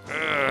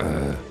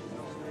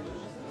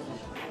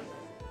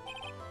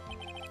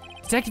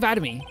 Detective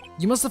Atme,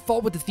 you must have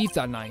fought with the thief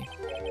that night.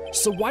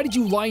 So why did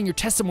you lie in your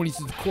testimony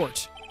to the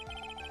court?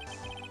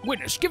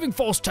 Witness, giving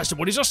false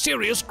testimony is a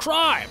serious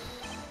crime.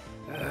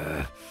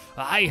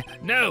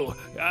 No.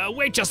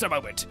 Wait just a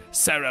moment,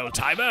 Sir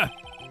Old-Timer.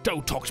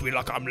 Don't talk to me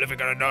like I'm living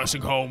in a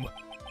nursing home.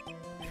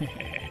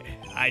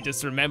 I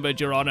just remembered,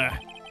 Your Honor.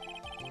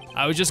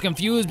 I was just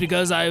confused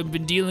because I've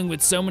been dealing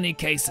with so many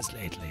cases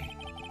lately.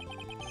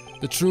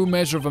 The true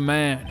measure of a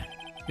man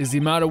is the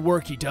amount of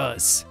work he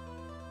does.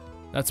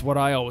 That's what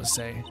I always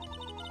say.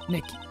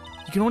 Nick,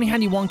 you can only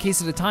handle one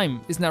case at a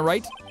time, isn't that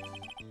right?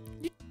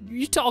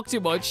 You talk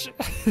too much.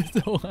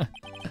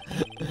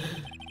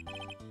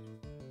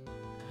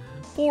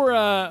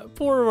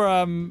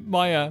 Poor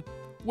Maya.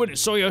 Wait,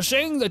 so you're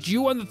saying that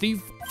you and the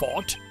thief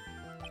fought?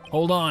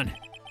 Hold on.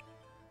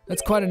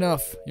 That's quite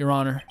enough, Your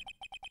Honor.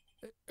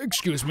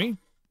 Excuse me?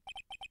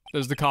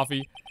 There's the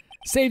coffee.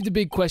 Save the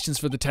big questions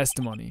for the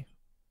testimony.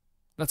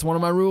 That's one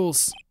of my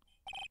rules.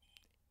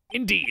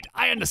 Indeed,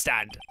 I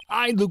understand.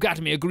 I, Luke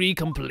Atomy, agree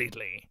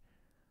completely.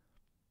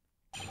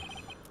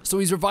 So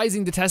he's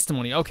revising the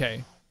testimony,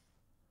 okay.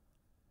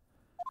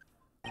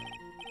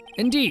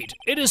 Indeed,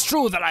 it is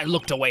true that I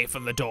looked away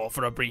from the door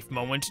for a brief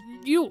moment.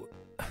 You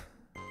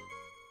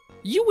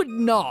would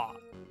not.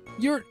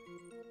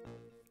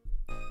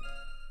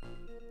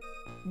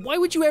 Why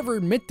would you ever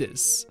admit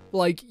this?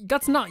 Like,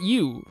 that's not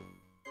you.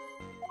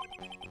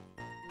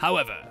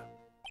 However,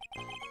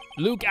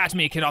 Luke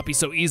Atomy cannot be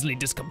so easily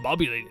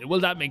discombobulated. Well,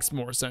 that makes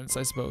more sense,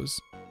 I suppose.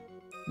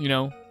 You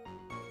know?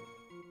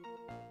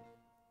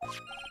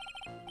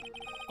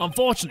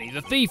 Unfortunately,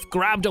 the thief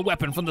grabbed a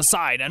weapon from the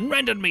side and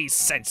rendered me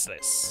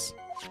senseless.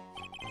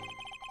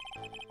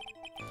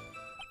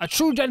 A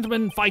true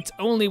gentleman fights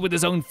only with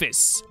his own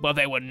fists, but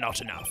they were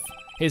not enough.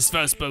 His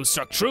first blow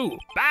struck true,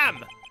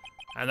 bam!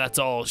 And that's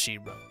all she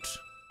wrote.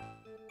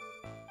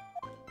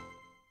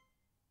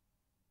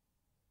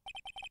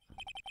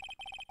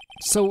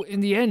 So in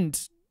the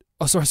end,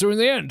 so in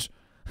the end,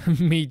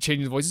 me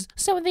changing the voices.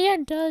 So in the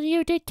end,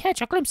 you did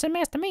catch a glimpse of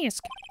Master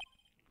Mask.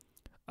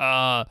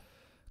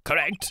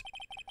 Correct.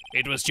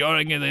 It was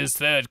during his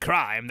third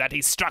crime that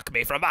he struck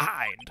me from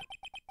behind.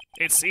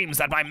 It seems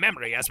that my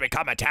memory has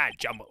become a tad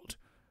jumbled,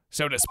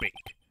 so to speak.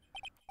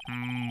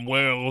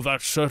 Well,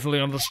 that's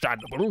certainly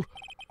understandable.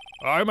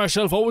 I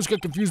myself always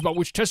get confused about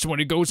which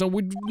testimony goes on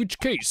which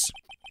case.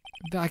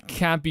 That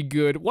can't be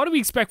good. What do we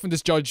expect from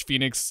this judge,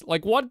 Phoenix?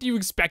 Like, what do you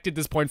expect at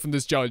this point from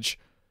this judge?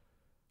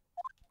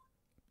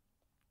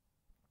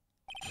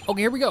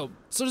 Okay, here we go.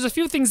 So there's a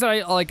few things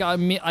that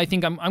I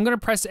think I'm gonna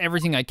press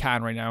everything I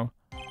can right now.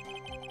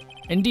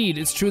 Indeed,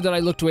 it's true that I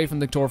looked away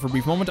from the door for a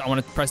brief moment. I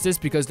want to press this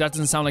because that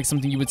doesn't sound like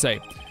something you would say.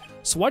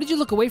 So why did you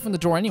look away from the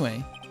door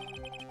anyway?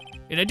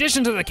 In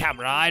addition to the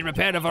camera, I'd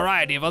repaired a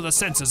variety of other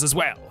sensors as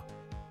well.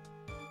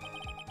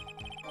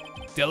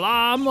 The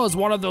alarm was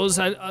one of those.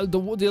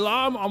 The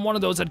alarm on one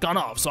of those had gone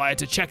off, so I had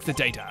to check the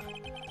data.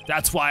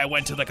 That's why I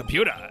went to the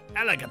computer,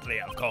 elegantly,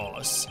 of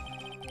course.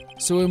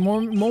 So we're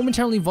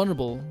momentarily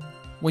vulnerable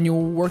when you're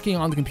working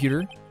on the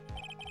computer.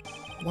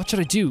 What should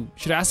I do?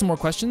 Should I ask some more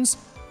questions?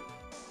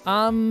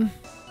 I'm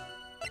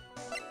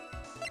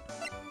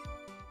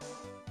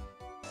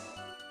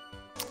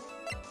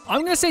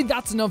gonna say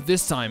that's enough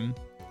this time,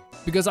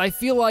 because I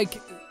feel like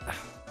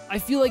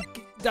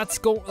that's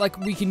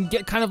we can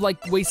get kind of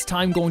like waste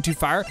time going too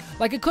far.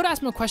 Like I could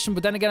ask him a question,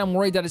 but then again I'm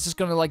worried that it's just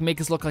gonna like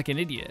make us look like an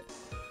idiot.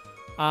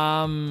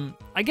 I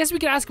guess we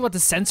could ask about the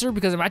sensor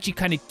because I'm actually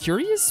kind of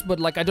curious, but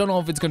like I don't know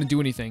if it's gonna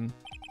do anything.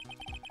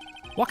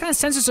 What kind of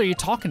sensors are you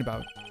talking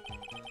about?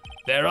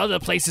 There are other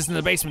places in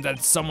the basement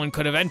that someone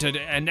could have entered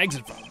and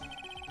exited from.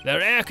 There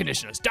are air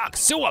conditioners, ducts,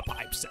 sewer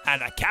pipes,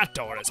 and a cat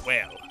door as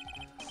well.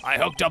 I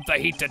hooked up the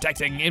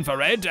heat-detecting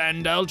infrared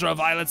and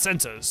ultraviolet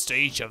sensors to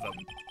each of them.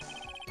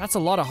 That's a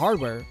lot of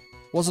hardware.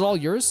 Was it all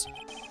yours?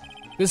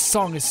 This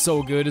song is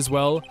so good as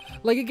well.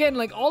 Like again,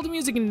 like all the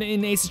music in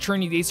Ace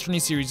Attorney, the Ace Attorney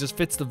series just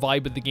fits the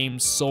vibe of the game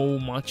so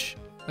much.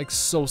 Like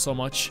so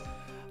much.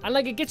 And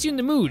like it gets you in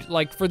the mood,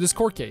 like for this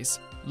court case.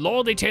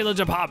 Lordly Taylor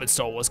department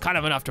store was kind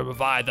of enough to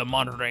provide the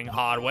monitoring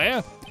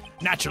hardware.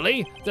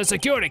 Naturally, the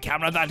security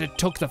camera that it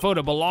took the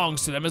photo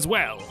belongs to them as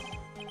well.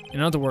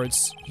 In other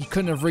words, he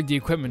couldn't have rigged the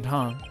equipment,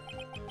 huh?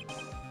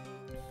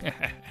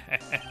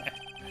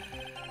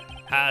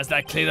 Has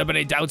that cleared up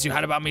any doubts you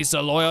had about me,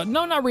 Sir Lawyer?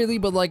 No, not really,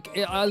 but like,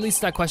 at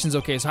least that question's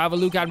okay. So have a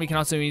Luke Academy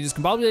cannot say me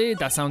discombobulated.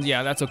 That sounds,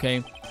 yeah, that's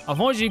okay.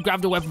 Unfortunately,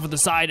 grabbed a weapon from the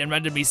side and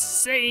rendered me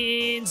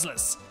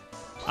senseless.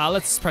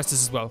 Let's press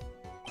this as well.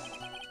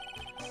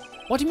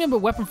 What do you mean by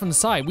weapon from the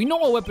side? We know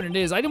what weapon it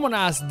is. I didn't want to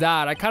ask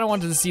that. I kind of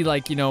wanted to see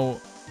like, you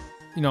know,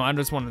 I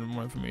just wanted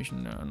more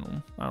information.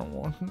 I don't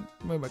want,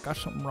 maybe I got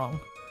something wrong.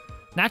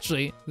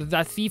 Naturally,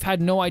 that thief had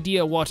no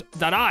idea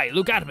that I,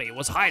 Luke Atomy,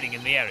 was hiding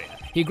in the area.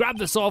 He grabbed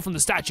the saw from the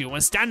statue and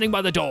was standing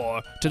by the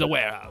door to the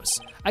warehouse.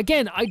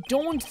 Again, I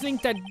don't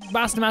think that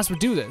Master Mask would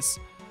do this.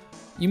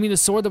 You mean the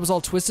sword that was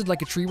all twisted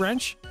like a tree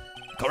branch?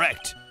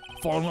 Correct.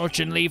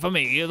 Fortunately for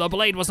me, the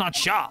blade was not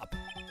sharp.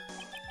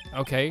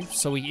 Okay,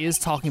 so he is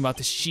talking about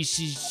the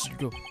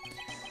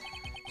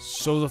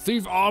So the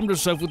thief armed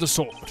himself with a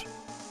sword.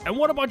 And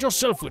what about your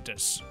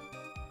self-witness?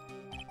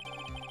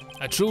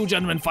 A true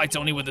gentleman fights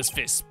only with his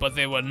fists, but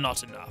they were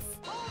not enough.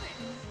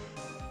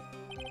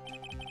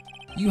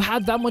 You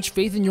had that much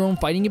faith in your own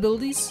fighting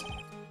abilities?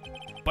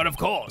 But of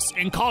course,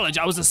 in college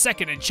I was the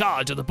second in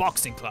charge of the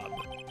boxing club.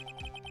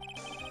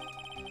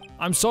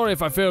 I'm sorry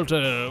if I failed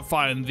to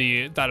find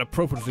that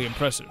appropriately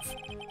impressive.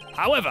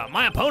 However,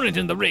 my opponent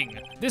in the ring,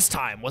 this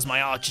time was my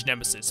arch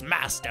nemesis,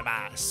 Master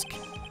Mask.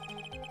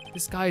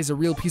 This guy is a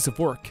real piece of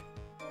work.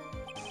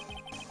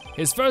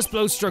 His first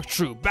blow struck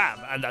true, bam,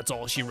 and that's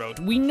all she wrote.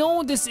 We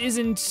know this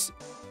isn't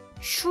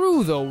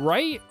true though,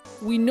 right?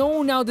 We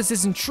know now this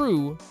isn't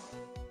true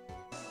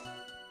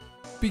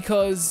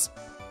because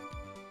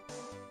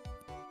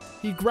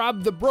he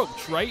grabbed the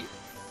brooch, right?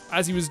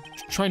 As he was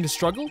trying to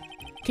struggle.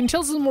 Can you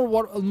tell us a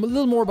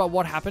little more about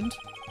what happened?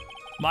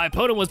 My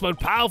opponent was both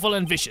powerful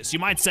and vicious. You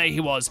might say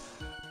he was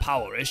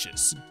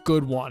powericious.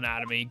 Good one,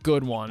 Atomy,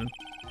 good one.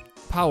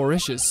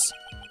 Powericious.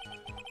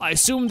 I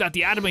assumed that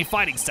the anime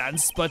fighting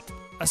stance, but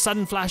a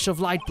sudden flash of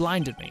light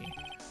blinded me.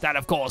 That,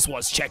 of course,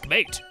 was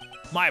checkmate.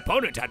 My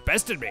opponent had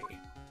bested me.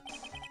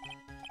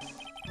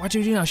 What do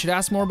we do now? Should I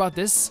ask more about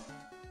this?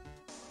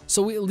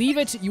 So we leave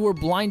it, you were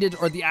blinded,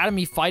 or the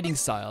anime fighting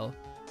style.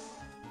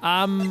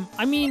 I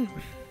mean...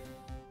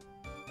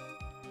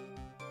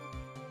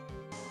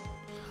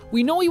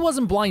 We know he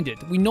wasn't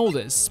blinded. We know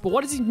this. But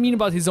what does he mean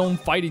about his own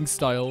fighting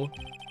style?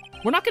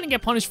 We're not going to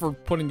get punished for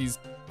putting these...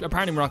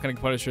 Apparently we're not going to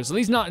get punished for this. At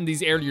least not in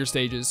these earlier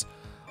stages.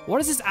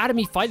 What is this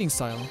anime fighting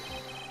style?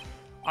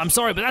 I'm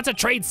sorry, but that's a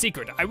trade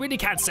secret. I really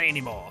can't say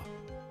anymore.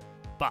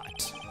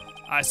 But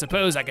I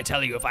suppose I could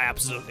tell you if I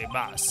absolutely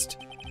must.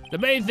 The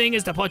main thing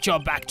is to put your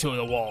back to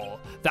the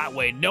wall. That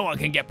way no one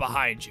can get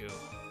behind you.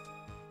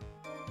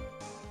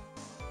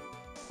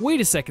 Wait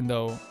a second,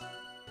 though.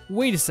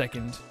 Wait a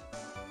second.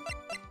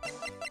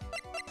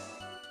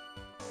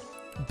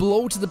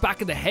 Blow to the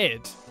back of the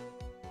head.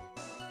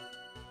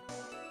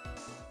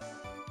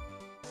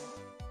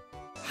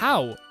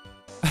 How?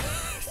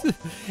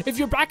 If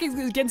your back is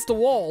against the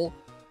wall,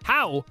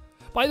 how?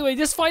 By the way,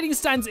 this fighting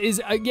stance is,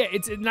 yeah,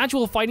 it's an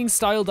actual fighting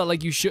style that,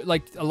 like, you should,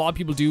 like, a lot of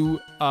people do,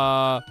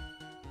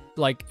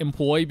 like,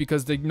 employ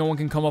because no one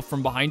can come up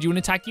from behind you and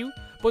attack you.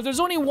 But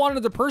there's only one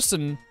other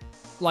person,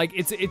 like,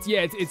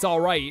 it's all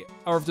right.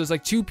 Or if there's,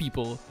 like, 2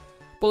 people.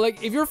 But,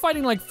 like, if you're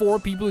fighting, like, 4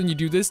 people and you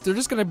do this, they're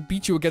just gonna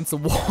beat you against the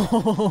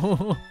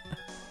wall.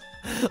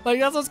 Like,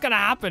 that's what's gonna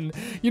happen.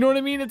 You know what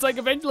I mean? It's like,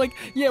 eventually, like,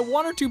 yeah,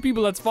 1 or 2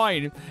 people, that's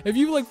fine. If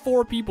you have, like,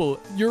 4 people,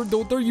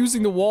 they're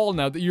using the wall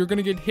now, that you're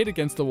gonna get hit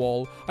against the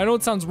wall. I know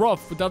it sounds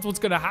rough, but that's what's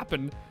gonna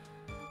happen.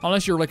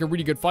 Unless you're, like, a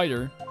really good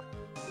fighter.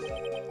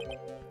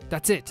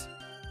 That's it.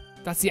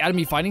 That's the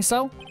anime fighting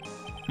style?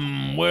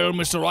 Well,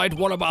 Mr. Wright,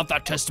 what about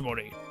that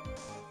testimony?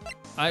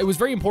 It was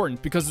very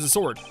important, because of the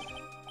sword.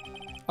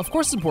 Of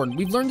course it's important.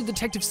 We've learned the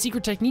detective's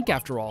secret technique,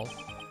 after all.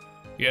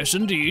 Yes,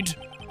 indeed.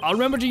 I'll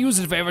remember to use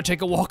it if I ever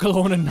take a walk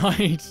alone at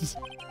night.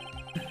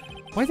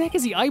 Why the heck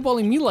is he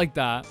eyeballing me like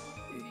that?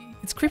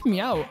 It's creeping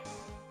me out.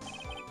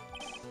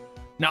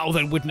 Now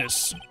then,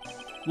 witness.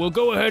 We'll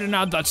go ahead and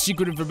add that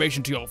secret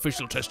information to your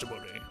official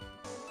testimony.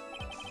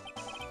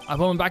 I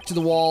put him back to the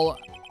wall,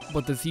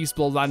 but the thief's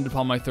blow landed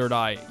upon my third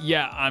eye.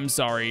 Yeah, I'm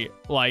sorry.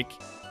 Like,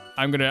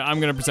 I'm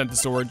gonna present the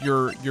sword.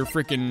 You're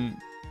freaking...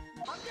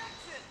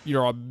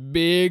 You're a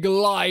big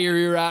liar,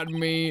 you're at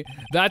me.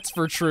 That's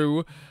for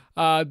true.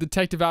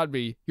 Detective at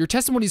me. Your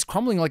testimony's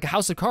crumbling like a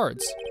house of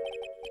cards.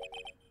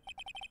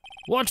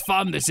 What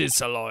fun this is,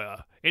 Sir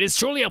Lawyer. It is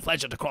truly a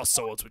pleasure to cross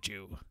swords with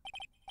you.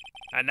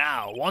 And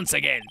now, once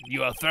again,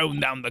 you have thrown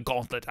down the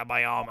gauntlet at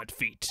my armored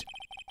feet.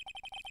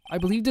 I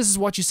believe this is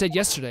what you said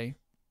yesterday.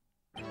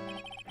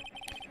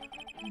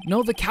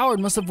 No, the coward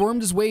must have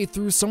wormed his way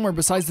through somewhere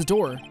besides the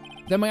door.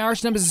 Then my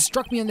arch nemesis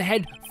struck me in the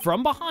head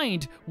from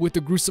behind with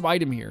the gruesome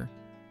item here.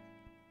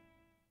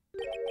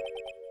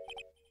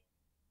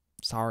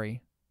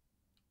 Sorry.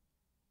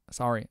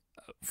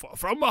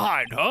 From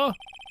behind, huh?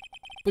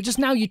 But just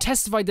now you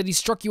testified that he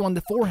struck you on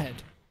the forehead.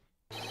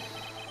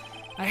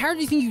 I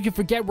hardly think you can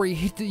forget where he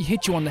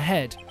hit you on the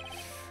head.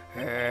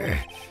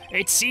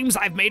 It seems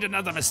I've made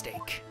another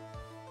mistake.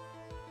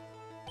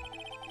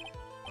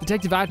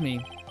 Detective at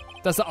me.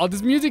 That's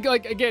this music,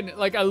 like, again,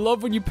 like, I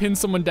love when you pin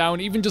someone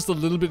down, even just a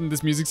little bit and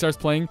this music starts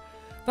playing.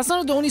 That's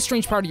not the only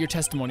strange part of your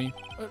testimony.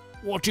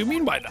 What do you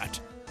mean by that?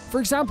 For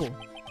example,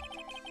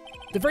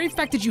 the very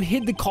fact that you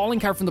hid the calling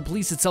card from the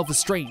police itself is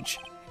strange.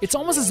 It's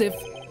almost as if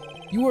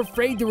you were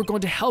afraid they were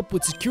going to help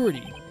with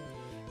security.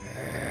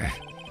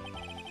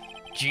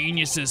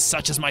 Geniuses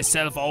such as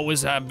myself have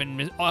always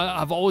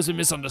been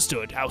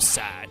misunderstood. How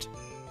sad.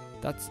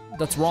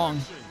 That's wrong.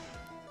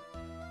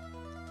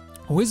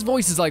 Oh, his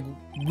voice is like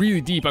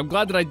really deep. I'm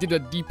glad that I did a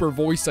deeper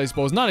voice, I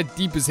suppose. Not as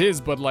deep as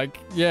his, but like,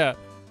 yeah.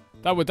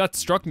 That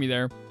struck me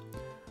there.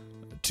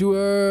 To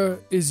err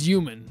is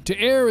human. To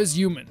err is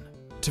human.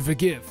 To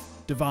forgive,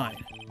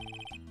 divine.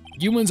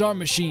 Humans aren't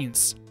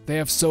machines. They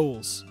have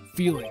souls,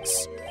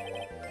 feelings.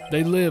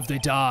 They live, they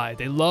die,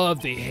 they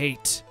love, they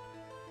hate.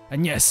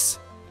 And yes,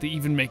 they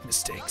even make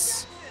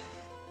mistakes.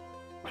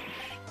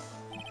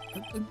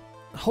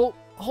 Hold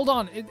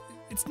on,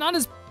 it's not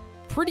as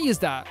pretty as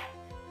that.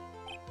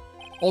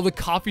 All the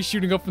coffee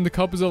shooting up from the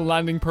cup is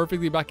landing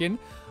perfectly back in.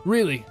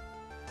 Really?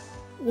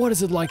 What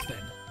is it like then?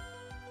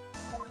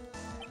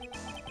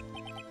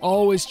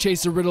 Always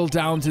chase a riddle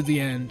down to the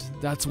end.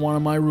 That's one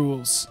of my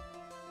rules.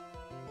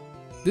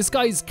 This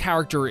guy's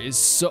character is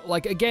so,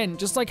 like, again,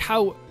 just like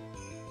how,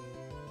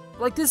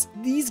 like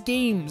these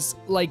games,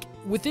 like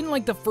within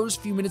like the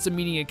first few minutes of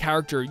meeting a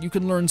character, you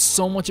can learn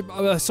so much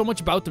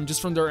about them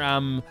just from their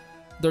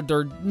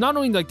not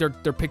only like their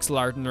pixel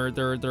art and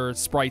their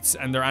sprites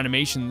and their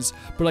animations,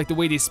 but like the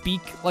way they speak,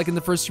 like in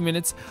the first few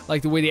minutes,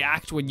 like the way they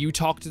act when you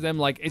talk to them,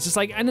 like it's just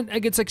like, and it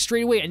gets like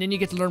straight away, and then you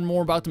get to learn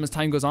more about them as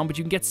time goes on, but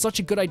you can get such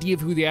a good idea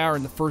of who they are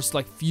in the first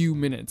like few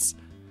minutes.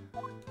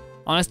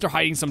 Unless they're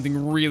hiding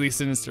something really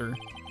sinister.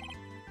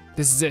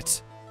 This is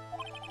it.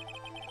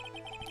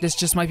 This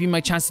just might be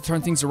my chance to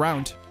turn things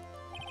around.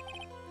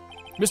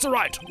 Mr.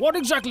 Wright, what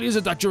exactly is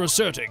it that you're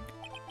asserting?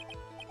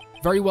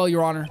 Very well,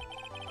 Your Honor.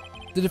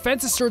 The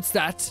defense asserts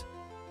that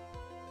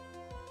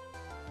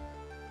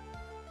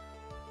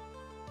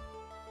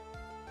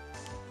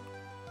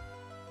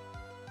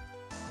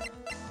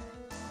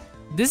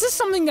this is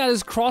something that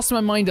has crossed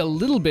my mind a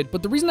little bit,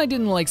 but the reason I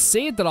didn't like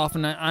say it that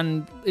often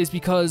and is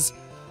because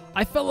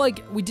I felt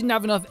like we didn't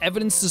have enough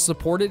evidence to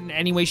support it in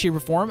any way, shape, or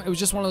form. It was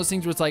just one of those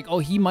things where it's like, oh,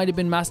 he might have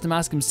been Master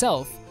Mask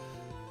himself.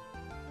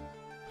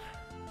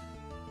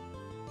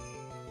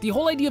 The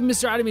whole idea of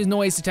Mr. Atomy is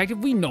no ace detective,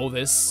 we know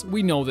this.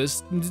 We know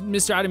this.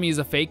 Mr. Atomy is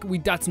a fake.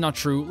 That's not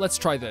true. Let's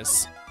try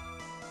this.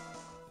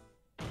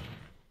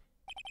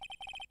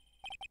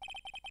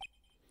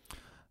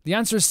 The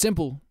answer is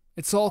simple.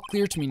 It's all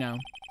clear to me now.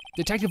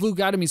 Detective Luke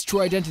Atomy's true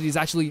identity is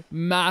actually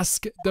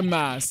Mask the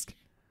Mask.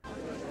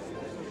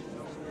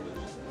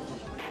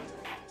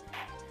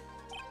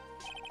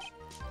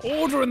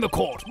 Order in the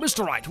court.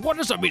 Mr. Wright, what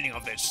is the meaning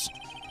of this?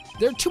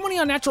 There are too many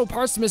unnatural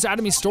parts to Mr.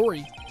 Atomy's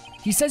story.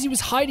 He says he was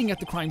hiding at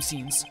the crime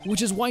scenes,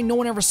 which is why no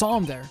one ever saw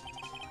him there.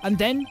 And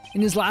then,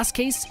 in his last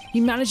case,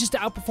 he manages to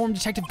outperform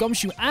Detective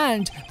Gumshoe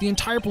and the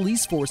entire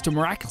police force to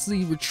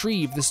miraculously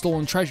retrieve the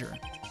stolen treasure.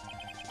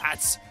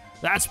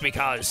 That's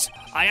because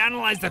I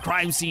analyzed the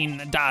crime scene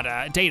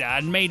data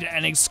and made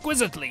an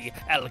exquisitely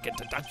elegant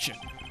deduction.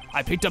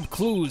 I picked up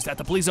clues that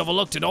the police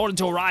overlooked in order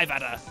to arrive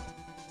at a...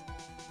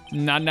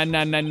 Nah.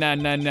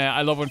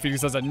 I love when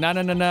Phoenix says that. Nah,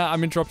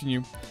 I'm interrupting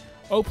you.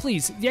 Oh,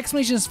 please, the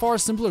explanation is far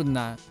simpler than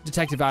that,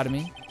 Detective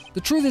Atomy.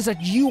 The truth is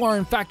that you are,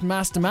 in fact,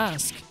 Master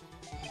Mask.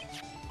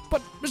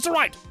 But, Mr.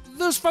 Wright,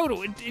 this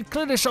photo, it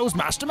clearly shows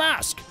Master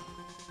Mask.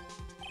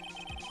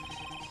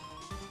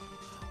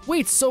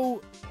 Wait,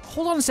 so,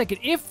 hold on a second.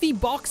 If the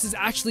box is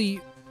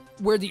actually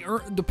where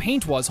the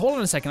paint was, hold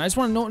on a second. I just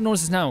want to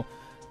notice this now.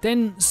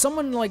 Then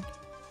someone, like,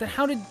 then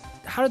how did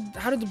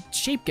the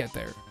shape get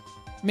there?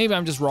 Maybe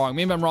I'm just wrong.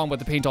 Maybe I'm wrong about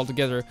the paint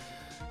altogether.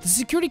 The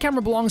security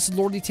camera belongs to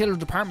Lordly Taylor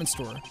department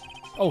store.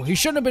 Oh, he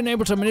shouldn't have been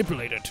able to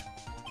manipulate it.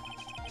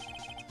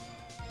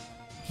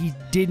 He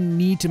didn't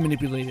need to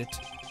manipulate it.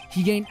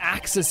 He gained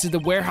access to the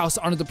warehouse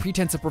under the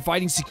pretense of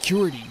providing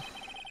security.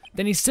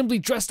 Then he simply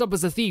dressed up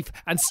as a thief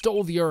and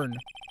stole the urn.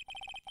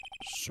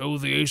 So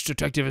the ace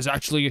detective is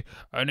actually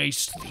an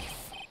ace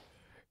thief.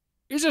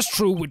 Is this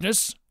true,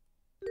 witness?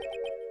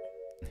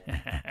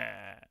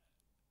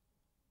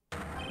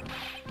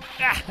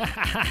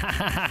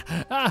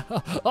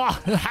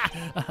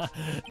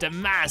 The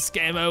mask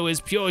MO is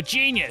pure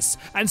genius,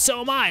 and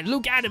so am I,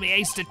 Luke Atomy,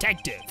 ace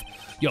detective.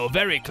 You're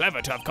very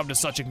clever to have come to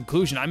such a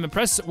conclusion. I'm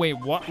impressed. Wait,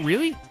 what?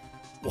 Really?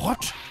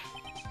 What?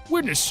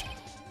 Witness,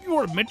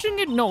 you're admitting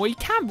it? No, he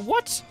can't.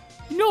 What?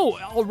 No,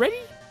 already?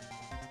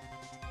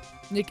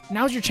 Nick,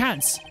 now's your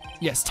chance.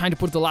 Yes, time to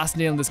put the last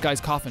nail in this guy's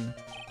coffin.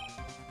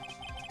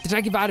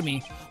 Detective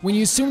Atomy, when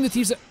you assume the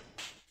thieves...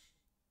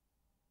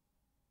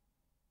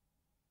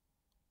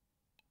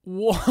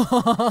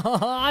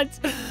 What?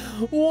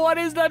 What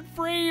is that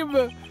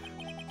frame?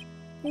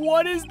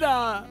 What is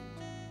that?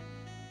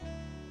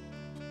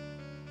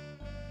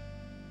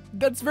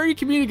 That's very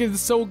communicative,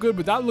 it's so good,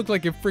 but that looked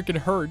like it freaking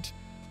hurt.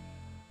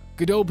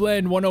 Godot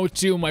Blend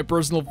 102, my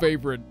personal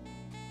favorite.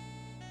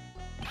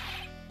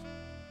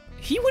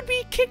 He would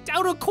be kicked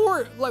out of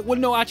court. Like, well,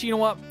 no, actually,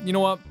 you know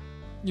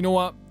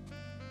what?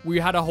 We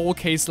had a whole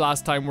case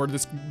last time where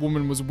this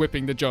woman was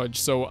whipping the judge,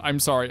 so I'm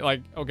sorry.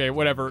 Like, okay,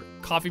 whatever.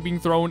 Coffee being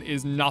thrown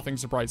is nothing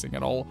surprising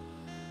at all.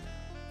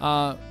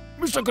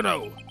 Mr.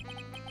 Godot.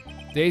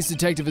 The ace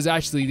detective is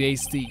actually the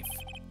ace thief.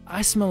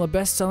 I smell a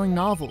best-selling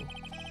novel.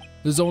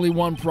 There's only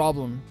one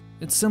problem.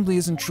 It simply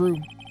isn't true.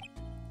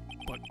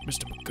 But,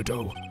 Mr.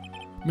 Godot,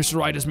 Mr.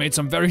 Wright has made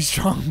some very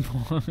strong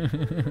points.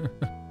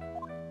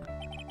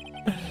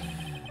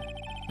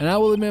 And I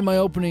will admit my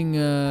opening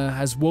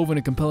has woven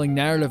a compelling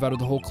narrative out of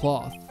the whole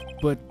cloth,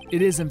 but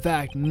it is in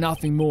fact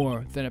nothing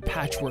more than a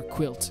patchwork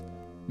quilt,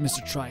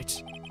 Mr.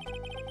 Trite.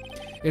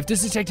 If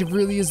this detective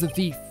really is the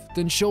thief,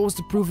 then show us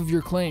the proof of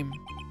your claim.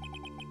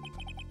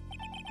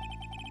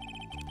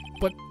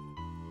 But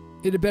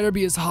it had better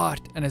be as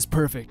hot and as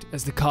perfect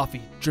as the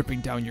coffee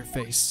dripping down your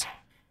face.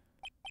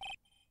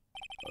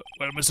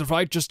 Well, Mr.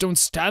 Wright, just don't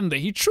stand there.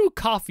 He threw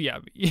coffee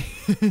at me.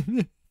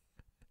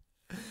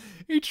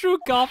 He threw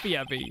coffee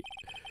at me.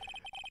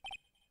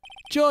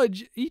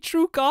 Judge, he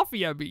threw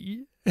coffee at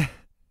me.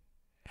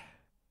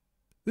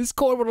 This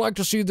court would like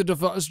to see the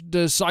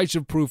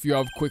decisive proof you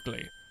have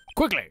quickly.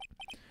 Quickly!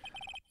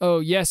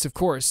 Oh, yes, of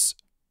course.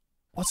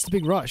 What's the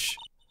big rush?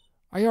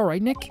 Are you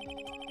alright, Nick?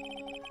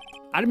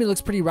 Atomy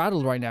looks pretty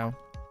rattled right now.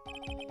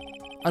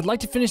 I'd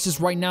like to finish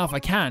this right now if I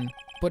can,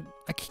 but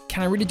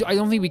can I really do? I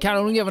don't think we can. I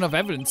don't think we have enough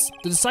evidence.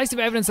 The decisive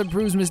evidence that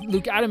proves Miss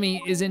Luke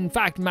Atomy is in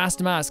fact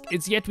Master Mask.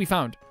 It's yet to be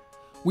found.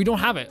 We don't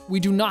have it. We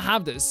do not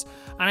have this.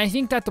 And I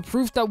think that the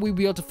proof that we'll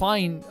be able to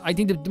find, I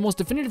think the most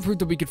definitive proof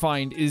that we could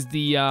find is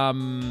the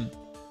urn.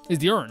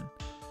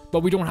 But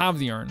we don't have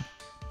the urn.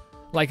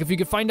 Like, if you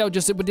could find out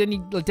just, but then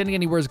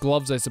again, he wears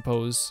gloves, I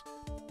suppose.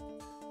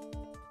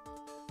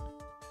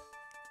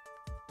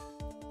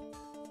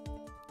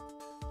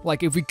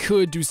 Like, if we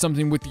could do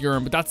something with the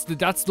urn, but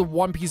that's the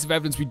one piece of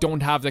evidence we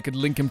don't have that could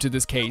link him to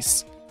this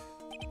case.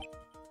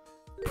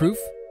 Proof?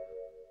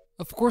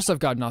 Of course I've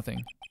got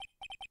nothing.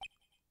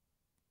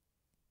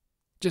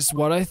 Just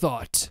what I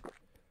thought.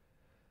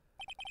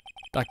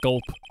 That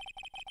gulp.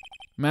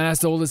 Man has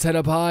to hold his head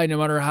up high no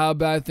matter how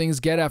bad things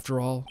get after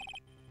all.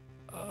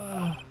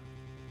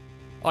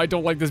 I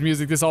don't like this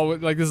music. This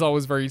is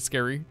always very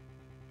scary.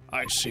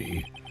 I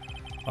see.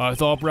 I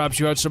thought perhaps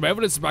you had some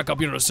evidence to back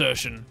up your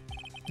assertion.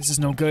 This is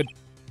no good.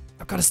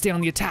 I've got to stay on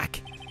the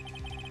attack.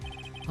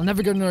 I'll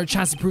never get another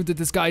chance to prove that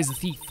this guy is a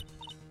thief.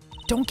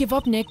 Don't give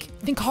up, Nick.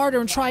 Think harder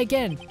and try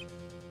again.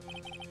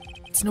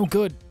 It's no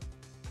good.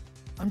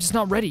 I'm just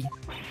not ready.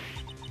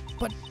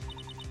 But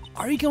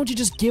are you going to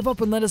just give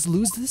up and let us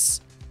lose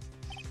this?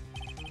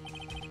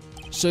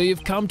 So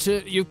you've come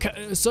to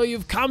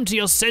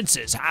your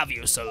senses, have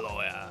you, Sir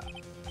Lawyer?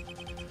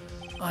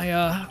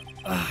 I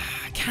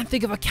can't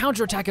think of a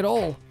counterattack at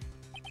all.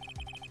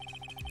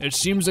 It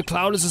seems the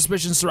cloud of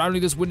suspicion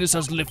surrounding this witness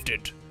has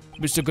lifted.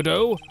 Mr.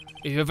 Godot,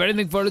 if you have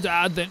anything further to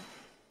add, then...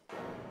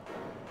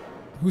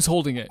 Who's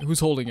holding it? Who's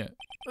holding it?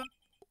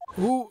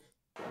 Who?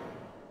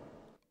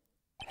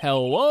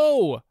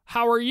 Hello?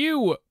 How are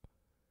you?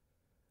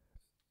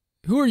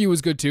 Who are you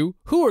is good too.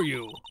 Who are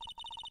you?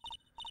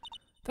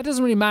 That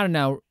doesn't really matter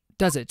now,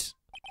 does it?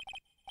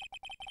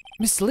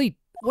 Miss Elite,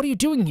 what are you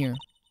doing here?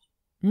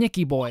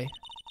 Nicky boy.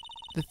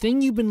 The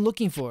thing you've been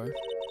looking for.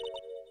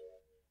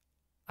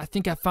 I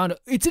think I found it.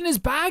 It's in his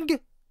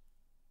bag?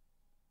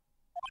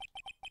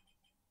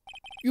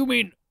 You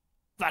mean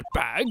that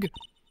bag?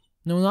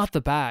 No, not the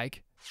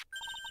bag.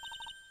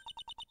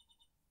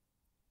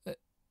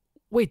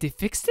 Wait, they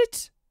fixed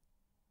it?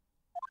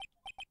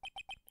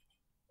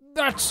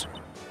 That's...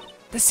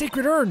 the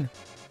sacred urn.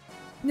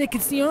 Nick,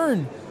 it's the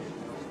urn.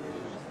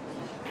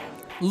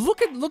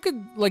 Look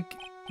at like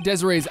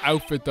Desiree's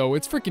outfit though.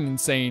 It's freaking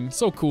insane.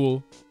 So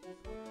cool.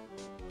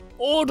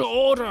 Order,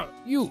 order!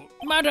 You,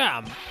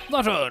 madame!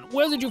 That urn,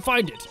 where did you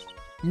find it?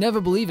 Never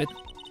believe it.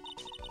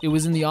 It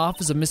was in the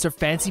office of Mr.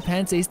 Fancy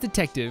Pants Ace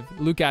Detective,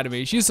 Luke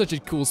Adamy. She has such a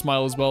cool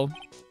smile as well.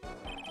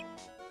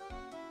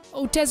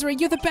 Oh, Desiree,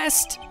 you're the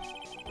best!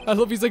 I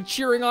love he's like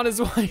cheering on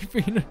his wife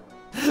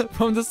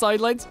from the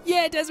sidelines.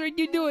 Yeah, Desiree,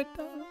 you do it.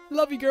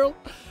 Love you, girl.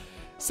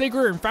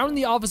 Sacred Urn, found in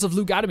the office of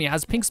Luke Adamy,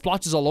 has pink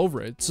splotches all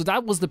over it. So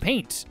that was the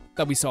paint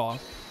that we saw.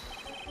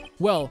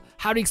 Well,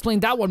 how do you explain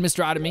that one,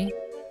 Mr. Adamy?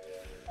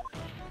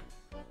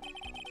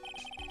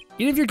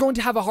 Even if you're going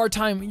to have a hard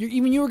time,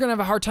 even you are going to have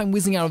a hard time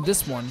whizzing out of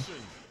this one.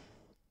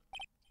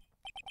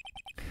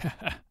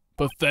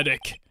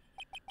 Pathetic.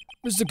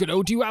 Mr.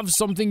 Godot, do you have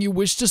something you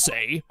wish to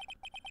say?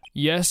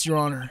 Yes, Your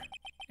Honor.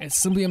 It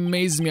simply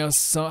amazes me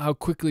how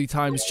quickly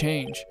times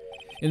change.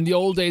 In the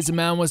old days, a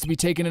man was to be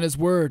taken at his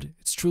word.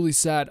 It's truly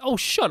sad. Oh,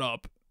 shut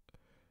up.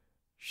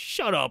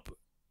 Shut up.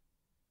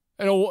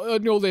 In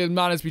the old days, a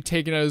man has to be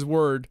taken at his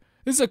word.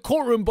 This is a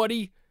courtroom,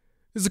 buddy.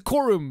 This is a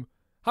courtroom.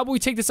 How about we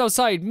take this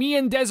outside? Me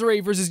and Desiree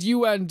versus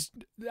you and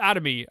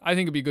Adamy. I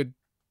think it'd be a good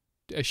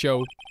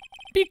show.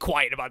 Be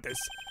quiet about this.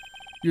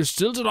 You're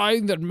still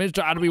denying that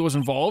Mr. Adamy was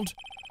involved?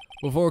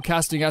 Before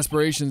casting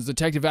aspirations,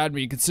 Detective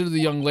Adamy, consider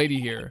the young lady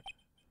here.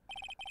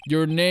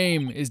 Your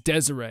name is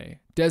Desiree.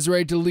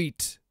 Desiree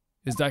Delete.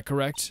 Is that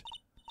correct?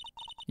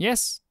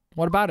 Yes.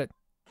 What about it?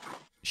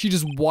 She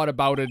just what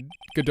about it,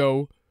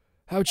 Godot.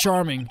 How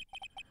charming.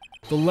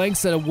 The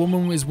lengths that a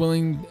woman is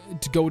willing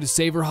to go to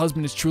save her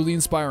husband is truly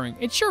inspiring.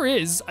 It sure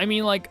is. I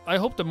mean, like, I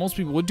hope that most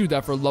people would do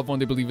that for a loved one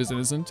they believe is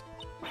innocent.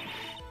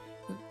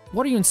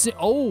 What are you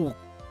Oh,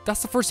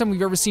 that's the first time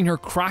we've ever seen her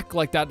crack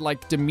like that,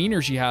 like,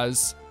 demeanor she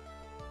has.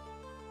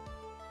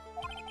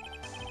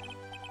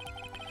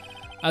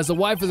 As the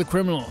wife of the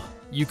criminal,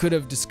 you could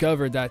have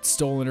discovered that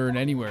stolen urn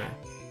anywhere.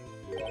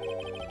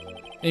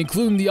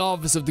 Including the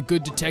office of the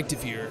good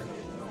detective here.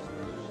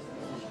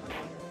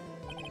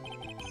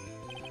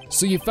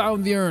 So you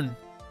found the urn.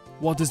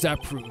 What does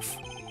that prove?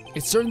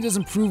 It certainly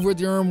doesn't prove where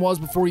the urn was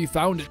before you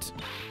found it.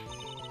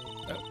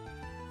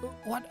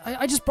 What?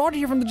 I just brought it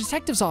here from the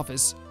detective's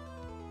office.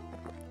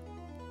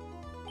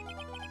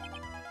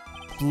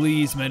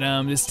 Please,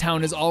 madame, this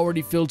town is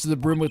already filled to the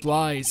brim with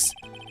lies.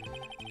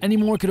 Any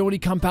more could only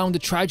compound the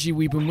tragedy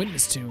we've been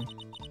witness to.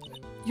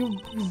 You're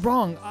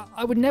wrong.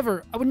 I would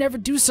never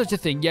do such a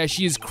thing. Yeah,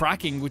 she is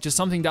cracking, which is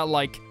something that,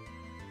 like,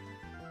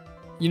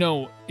 you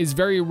know, is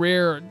very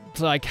rare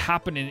to, like,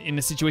 happen in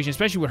a situation,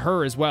 especially with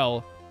her as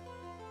well.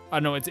 I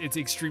know, it's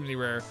extremely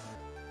rare.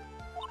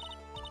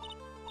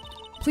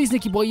 Please,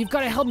 Nicky boy, you've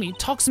got to help me.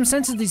 Talk some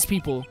sense to these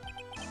people.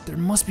 There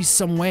must be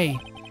some way.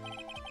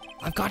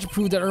 I've got to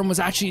prove that Irm was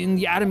actually in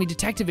the Adamy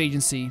Detective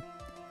Agency.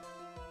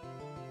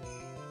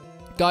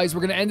 Guys,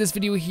 we're gonna end this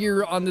video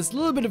here on this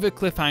little bit of a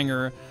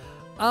cliffhanger.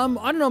 I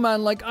don't know,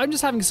 man, like, I'm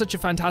just having such a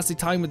fantastic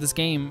time with this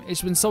game.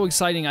 It's been so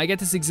exciting. I get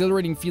this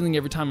exhilarating feeling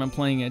every time I'm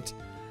playing it.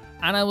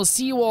 And I will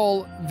see you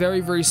all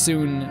very, very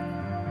soon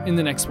in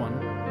the next one.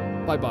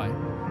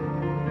 Bye-bye.